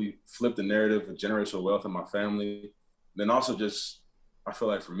completely flip the narrative of generational wealth in my family. Then also just, I feel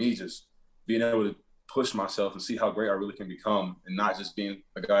like for me, just being able to push myself and see how great I really can become, and not just being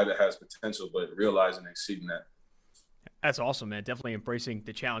a guy that has potential, but realizing and exceeding that. That's awesome, man. Definitely embracing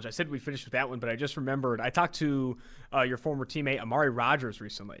the challenge. I said we finished with that one, but I just remembered I talked to your former teammate Amari Rogers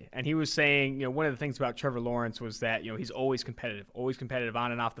recently, and he was saying, one of the things about Trevor Lawrence was that, he's always competitive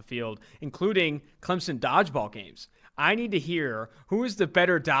on and off the field, including Clemson dodgeball games. I need to hear, who is the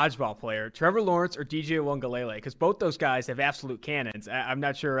better dodgeball player, Trevor Lawrence or DJ Uiagalelei? Because both those guys have absolute cannons. I'm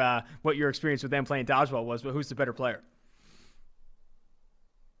not sure what your experience with them playing dodgeball was, but who's the better player?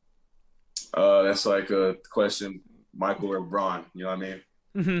 That's like a question. Michael or LeBron, you know what I mean?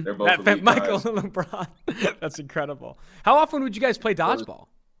 Mm-hmm. They're both elite Michael guys. and LeBron. That's incredible. How often would you guys play dodgeball?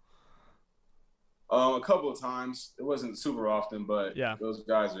 A couple of times. It wasn't super often, but yeah, those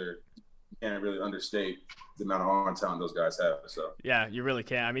guys you can't really understate the amount of arm talent those guys have. So yeah, you really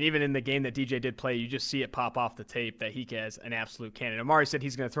can. I mean, even in the game that DJ did play, you just see it pop off the tape that he has an absolute cannon. Amari said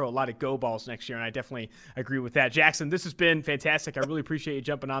he's going to throw a lot of go balls next year, and I definitely agree with that. Jackson, this has been fantastic. I really appreciate you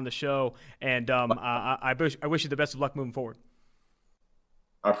jumping on the show, and I wish you the best of luck moving forward.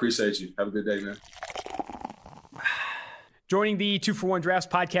 I appreciate you. Have a good day, man. Joining the 2-for-1 Drafts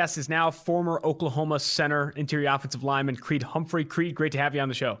podcast is now former Oklahoma center, interior offensive lineman Creed Humphrey. Creed, great to have you on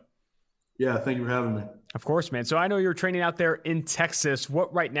the show. Yeah, thank you for having me. Of course, man. So I know you're training out there in Texas.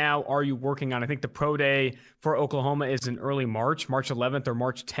 What right now are you working on? I think the pro day for Oklahoma is in early March 11th or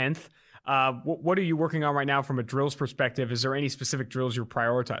March 10th. What are you working on right now from a drills perspective? Is there any specific drills you're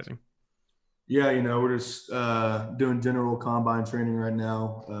prioritizing? Yeah, we're just doing general combine training right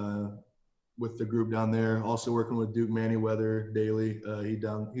now with the group down there. Also working with Duke Manyweather daily.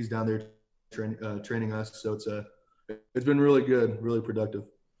 He's down there training us. So it's been really good, really productive.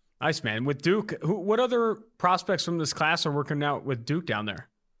 Nice, man. With Duke, what other prospects from this class are working out with Duke down there?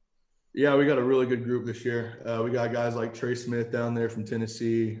 Yeah, we got a really good group this year. We got guys like Trey Smith down there from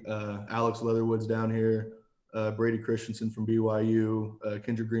Tennessee, Alex Leatherwood's down here, Brady Christensen from BYU,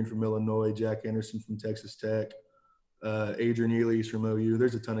 Kendra Green from Illinois, Jack Anderson from Texas Tech, Adrian Ely's from OU.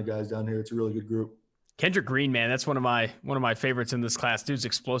 There's a ton of guys down here. It's a really good group. Kendrick Green, man, that's one of my favorites in this class. Dude's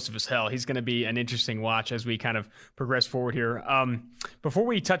explosive as hell. He's going to be an interesting watch as we kind of progress forward here. Before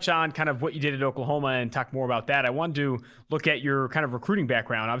we touch on kind of what you did at Oklahoma and talk more about that, I wanted to look at your kind of recruiting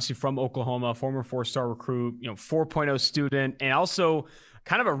background. Obviously from Oklahoma, former 4-star recruit, 4.0 student, and also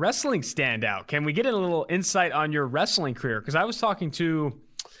kind of a wrestling standout. Can we get a little insight on your wrestling career? Because I was talking to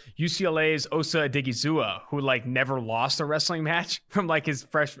UCLA's Osa Adigizua, who never lost a wrestling match from his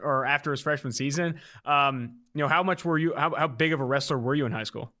after his freshman season. How big of a wrestler were you in high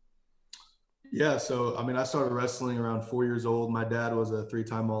school? Yeah, so I started wrestling around 4 years old. My dad was a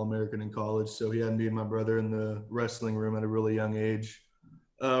 3-time All-American in college, so he had me and my brother in the wrestling room at a really young age.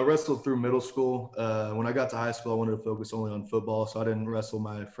 Wrestled through middle school. When I got to high school, I wanted to focus only on football, so I didn't wrestle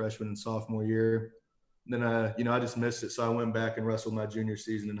my freshman and sophomore year. Then, I just missed it. So I went back and wrestled my junior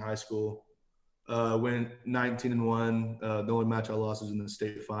season in high school. Went 19-1. The only match I lost was in the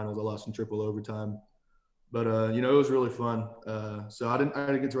state finals. I lost in triple overtime. But, it was really fun. So I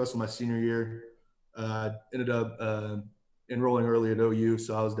didn't get to wrestle my senior year. Ended up enrolling early at OU.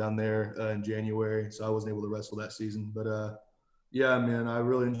 So I was down there in January. So I wasn't able to wrestle that season. But, yeah, man, I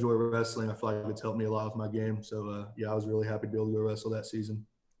really enjoy wrestling. I feel like it's helped me a lot with my game. So, I was really happy to be able to go wrestle that season.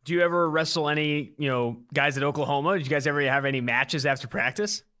 Do you ever wrestle any, guys at Oklahoma? Did you guys ever have any matches after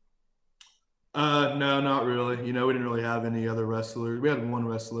practice? No, not really. We didn't really have any other wrestlers. We had one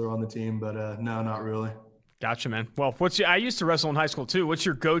wrestler on the team, but no, not really. Gotcha, man. Well, I used to wrestle in high school too. What's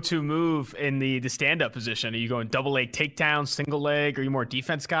your go-to move in the stand-up position? Are you going double leg takedown, single leg? Are you more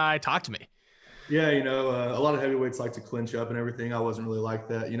defense guy? Talk to me. Yeah, a lot of heavyweights like to clinch up and everything. I wasn't really like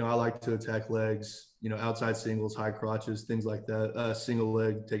that. I like to attack legs, outside singles, high crotches, things like that. Single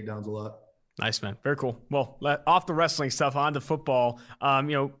leg takedowns a lot. Nice, man. Very cool. Well, off the wrestling stuff, on to football.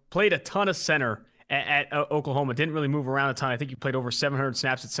 Played a ton of center at Oklahoma. Didn't really move around a ton. I think you played over 700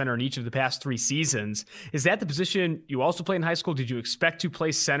 snaps at center in each of the past 3 seasons. Is that the position you also played in high school? Did you expect to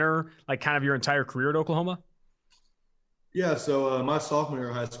play center like kind of your entire career at Oklahoma? Yeah, so my sophomore year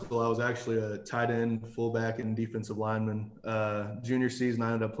of high school, I was actually a tight end, fullback, and defensive lineman. Junior season,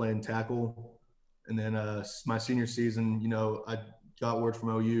 I ended up playing tackle. And then my senior season, I got word from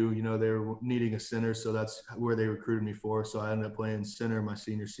OU, they were needing a center, so that's where they recruited me for. So I ended up playing center my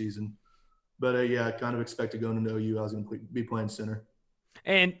senior season. But yeah, I kind of expected going into OU, I was going to be playing center.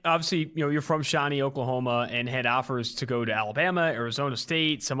 And obviously, you're from Shawnee, Oklahoma, and had offers to go to Alabama, Arizona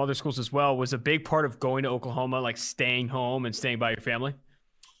State, some other schools as well. Was a big part of going to Oklahoma, like staying home and staying by your family?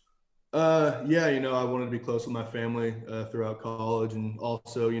 Yeah, I wanted to be close with my family throughout college. And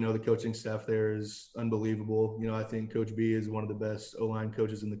also, the coaching staff there is unbelievable. I think Coach B is one of the best O-line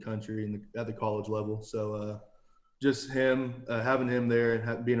coaches in the country at the college level. So just having him there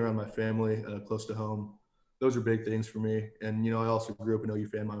and being around my family close to home, those are big things for me. And, I also grew up an OU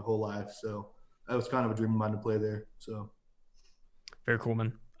fan my whole life. So that was kind of a dream of mine to play there. So. Very cool,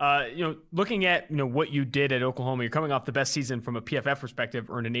 man. Looking at, what you did at Oklahoma, you're coming off the best season from a PFF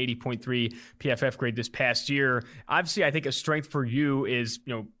perspective, earned an 80.3 PFF grade this past year. Obviously, I think a strength for you is,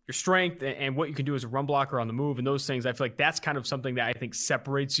 your strength and what you can do as a run blocker on the move and those things. I feel like that's kind of something that I think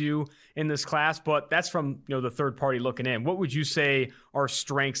separates you in this class, but that's from, the third party looking in. What would you say are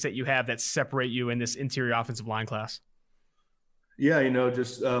strengths that you have that separate you in this interior offensive line class? Yeah,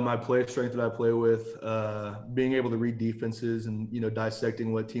 just my play strength that I play with, being able to read defenses and,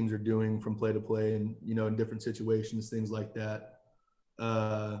 dissecting what teams are doing from play to play and, in different situations, things like that.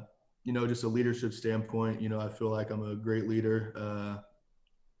 Just a leadership standpoint, I feel like I'm a great leader.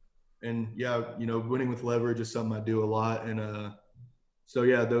 And yeah, winning with leverage is something I do a lot. And so,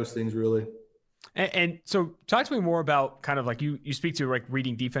 yeah, those things really. And so talk to me more about kind of like you speak to like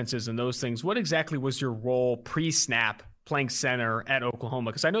reading defenses and those things. What exactly was your role pre-snap playing center at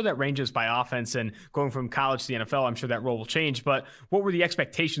Oklahoma? Because I know that ranges by offense, and going from college to the NFL, I'm sure that role will change. But what were the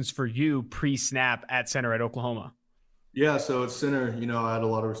expectations for you pre-snap at center at Oklahoma? Yeah, so at center, I had a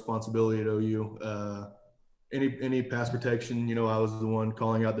lot of responsibility at OU. Any pass protection, I was the one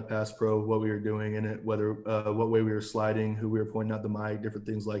calling out the pass pro, what we were doing in it, whether what way we were sliding, who we were pointing out the mic, different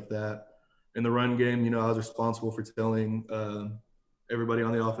things like that. In the run game, I was responsible for telling everybody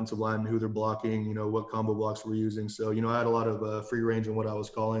on the offensive line who they're blocking, what combo blocks we're using. So, I had a lot of free range in what I was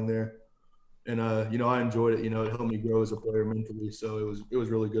calling there. And, I enjoyed it. It helped me grow as a player mentally. So it was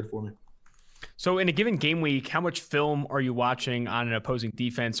really good for me. So in a given game week, how much film are you watching on an opposing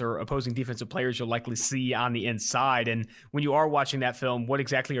defense or opposing defensive players you'll likely see on the inside? And when you are watching that film, what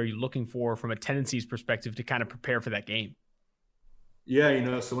exactly are you looking for from a tendencies perspective to kind of prepare for that game?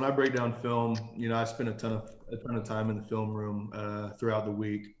 Yeah, so when I break down film, I spend a ton of time in the film room throughout the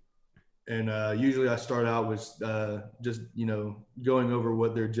week. And usually I start out with just, going over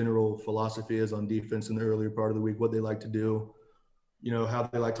what their general philosophy is on defense in the earlier part of the week, what they like to do, how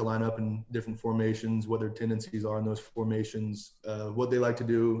they like to line up in different formations, what their tendencies are in those formations, what they like to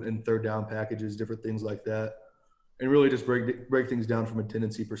do in third down packages, different things like that. And really just break things down from a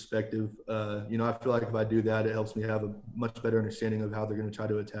tendency perspective. I feel like if I do that, it helps me have a much better understanding of how they're going to try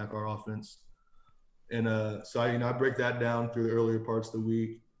to attack our offense. And so I break that down through the earlier parts of the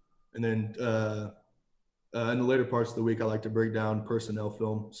week. And then in the later parts of the week, I like to break down personnel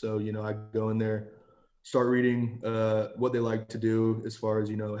film. So, I go in there, start reading what they like to do as far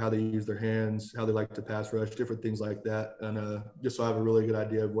as, how they use their hands, how they like to pass rush, different things like that. And just so I have a really good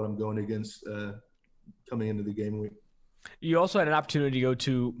idea of what I'm going against coming into the game week. You also had an opportunity to go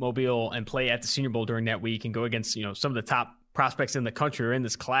to Mobile and play at the Senior Bowl during that week and go against, some of the top prospects in the country or in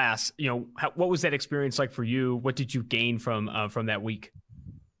this class. What was that experience like for you? What did you gain from that week?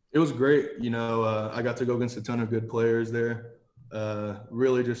 It was great. I got to go against a ton of good players there.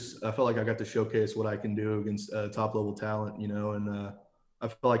 Really just, I felt like I got to showcase what I can do against top level talent, and I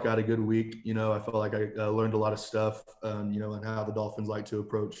felt like I had a good week. I felt like I learned a lot of stuff, and how the Dolphins like to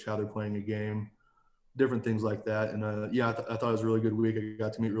approach how they're playing a game, different things like that. And I thought it was a really good week. I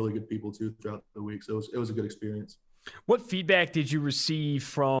got to meet really good people too throughout the week. So it was a good experience. What feedback did you receive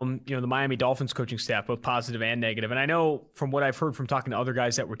from, the Miami Dolphins coaching staff, both positive and negative? And I know from what I've heard from talking to other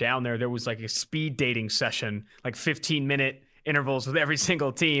guys that were down there was like a speed dating session, like 15-minute intervals with every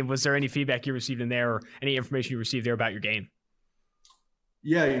single team. Was there any feedback you received in there or any information you received there about your game?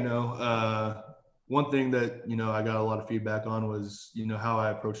 Yeah, one thing that, I got a lot of feedback on was, how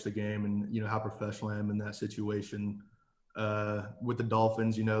I approached the game and, how professional I am in that situation. With the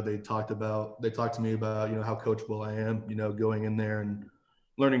Dolphins, they talked to me about, how coachable I am, going in there and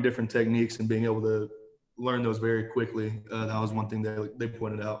learning different techniques and being able to learn those very quickly. That was one thing that they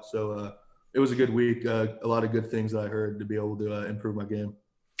pointed out. So, it was a good week. A lot of good things that I heard to be able to improve my game.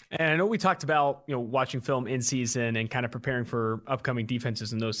 And I know we talked about, watching film in season and kind of preparing for upcoming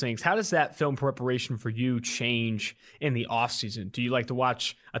defenses and those things. How does that film preparation for you change in the off season? Do you like to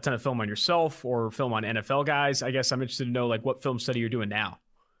watch a ton of film on yourself or film on NFL guys? I guess I'm interested to know like what film study you're doing now.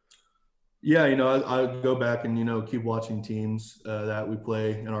 Yeah, I go back and, keep watching teams that we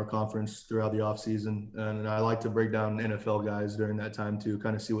play in our conference throughout the off season. And I like to break down NFL guys during that time to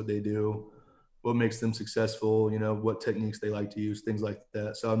kind of see what they do, what makes them successful, what techniques they like to use, things like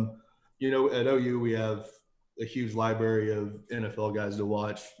that. So at OU, we have a huge library of NFL guys to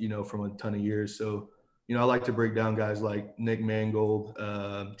watch, from a ton of years. So, I like to break down guys like Nick Mangold,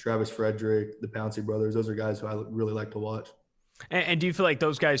 Travis Frederick, the Pouncey brothers. Those are guys who I really like to watch. And do you feel like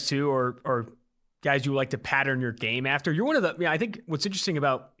those guys too are guys you like to pattern your game after? You're one of the, I think what's interesting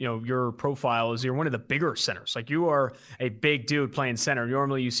about, your profile is you're one of the bigger centers. Like you are a big dude playing center.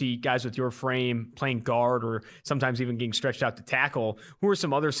 Normally you see guys with your frame playing guard or sometimes even getting stretched out to tackle. Who are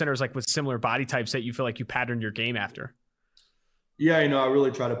some other centers like with similar body types that you feel like you pattern your game after? Yeah, I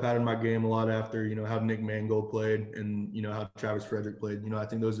really try to pattern my game a lot after, how Nick Mangold played and, how Travis Frederick played. I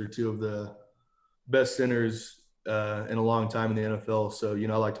think those are two of the best centers in a long time in the NFL. So,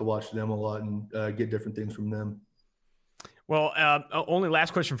 I like to watch them a lot and get different things from them. Well, only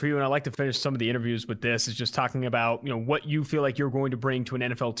last question for you, and I'd like to finish some of the interviews with this, is just talking about, what you feel like you're going to bring to an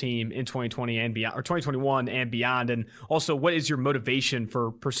NFL team in 2020 and beyond, or 2021 and beyond. And also, what is your motivation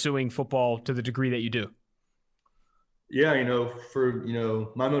for pursuing football to the degree that you do? Yeah,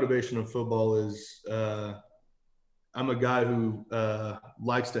 my motivation in football is I'm a guy who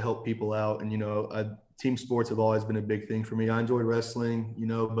likes to help people out. And, team sports have always been a big thing for me. I enjoyed wrestling,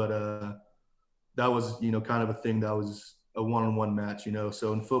 but that was, kind of a thing that was a one-on-one match,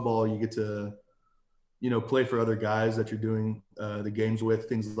 So in football, you get to, play for other guys that you're doing the games with,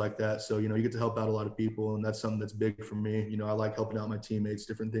 things like that. So, you get to help out a lot of people, and that's something that's big for me. I like helping out my teammates,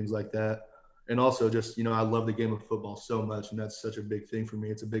 different things like that. And also just, I love the game of football so much, and that's such a big thing for me.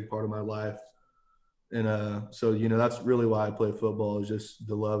 It's a big part of my life. And so, that's really why I play football, is just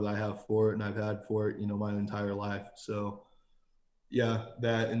the love I have for it and I've had for it, my entire life. So, yeah,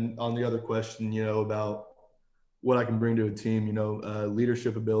 that. And on the other question, about what I can bring to a team,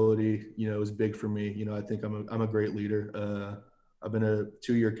 leadership ability, is big for me. I think I'm a great leader. I've been a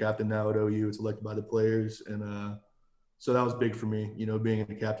 2-year captain now at OU. It's elected by the players. And so that was big for me, being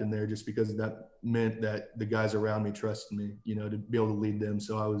a captain there, just because that meant that the guys around me trusted me, to be able to lead them.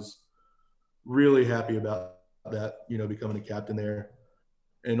 So I was really happy about that, becoming a captain there.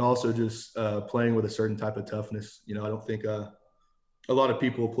 And also just playing with a certain type of toughness. I don't think a lot of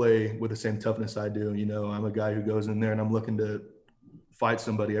people play with the same toughness I do. I'm a guy who goes in there and I'm looking to fight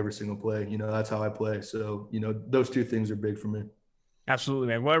somebody every single play. That's how I play. So, those two things are big for me. Absolutely,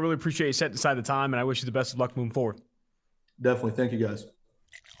 man. Well, I really appreciate you setting aside the time, and I wish you the best of luck moving forward. Definitely. Thank you, guys.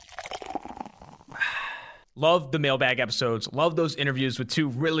 Love the mailbag episodes. Love those interviews with two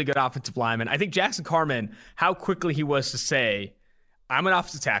really good offensive linemen. I think Jackson Carman, how quickly he was to say, I'm an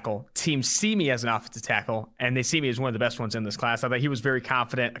offensive tackle. Teams see me as an offensive tackle, and they see me as one of the best ones in this class. I thought he was very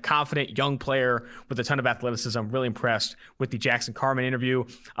confident, a confident young player with a ton of athleticism. I'm really impressed with the Jackson Carman interview.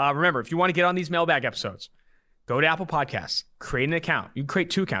 Remember, if you want to get on these mailbag episodes, go to Apple Podcasts, create an account. You can create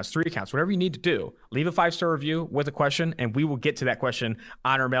 2 accounts, 3 accounts, whatever you need to do. Leave a 5-star review with a question, and we will get to that question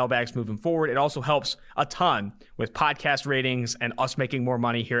on our mailbags moving forward. It also helps a ton with podcast ratings and us making more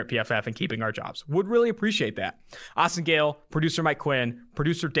money here at PFF and keeping our jobs. Would really appreciate that. Austin Gale, producer Mike Quinn,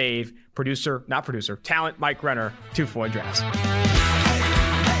 producer Dave, talent Mike Renner, 2-for-1 Drafts.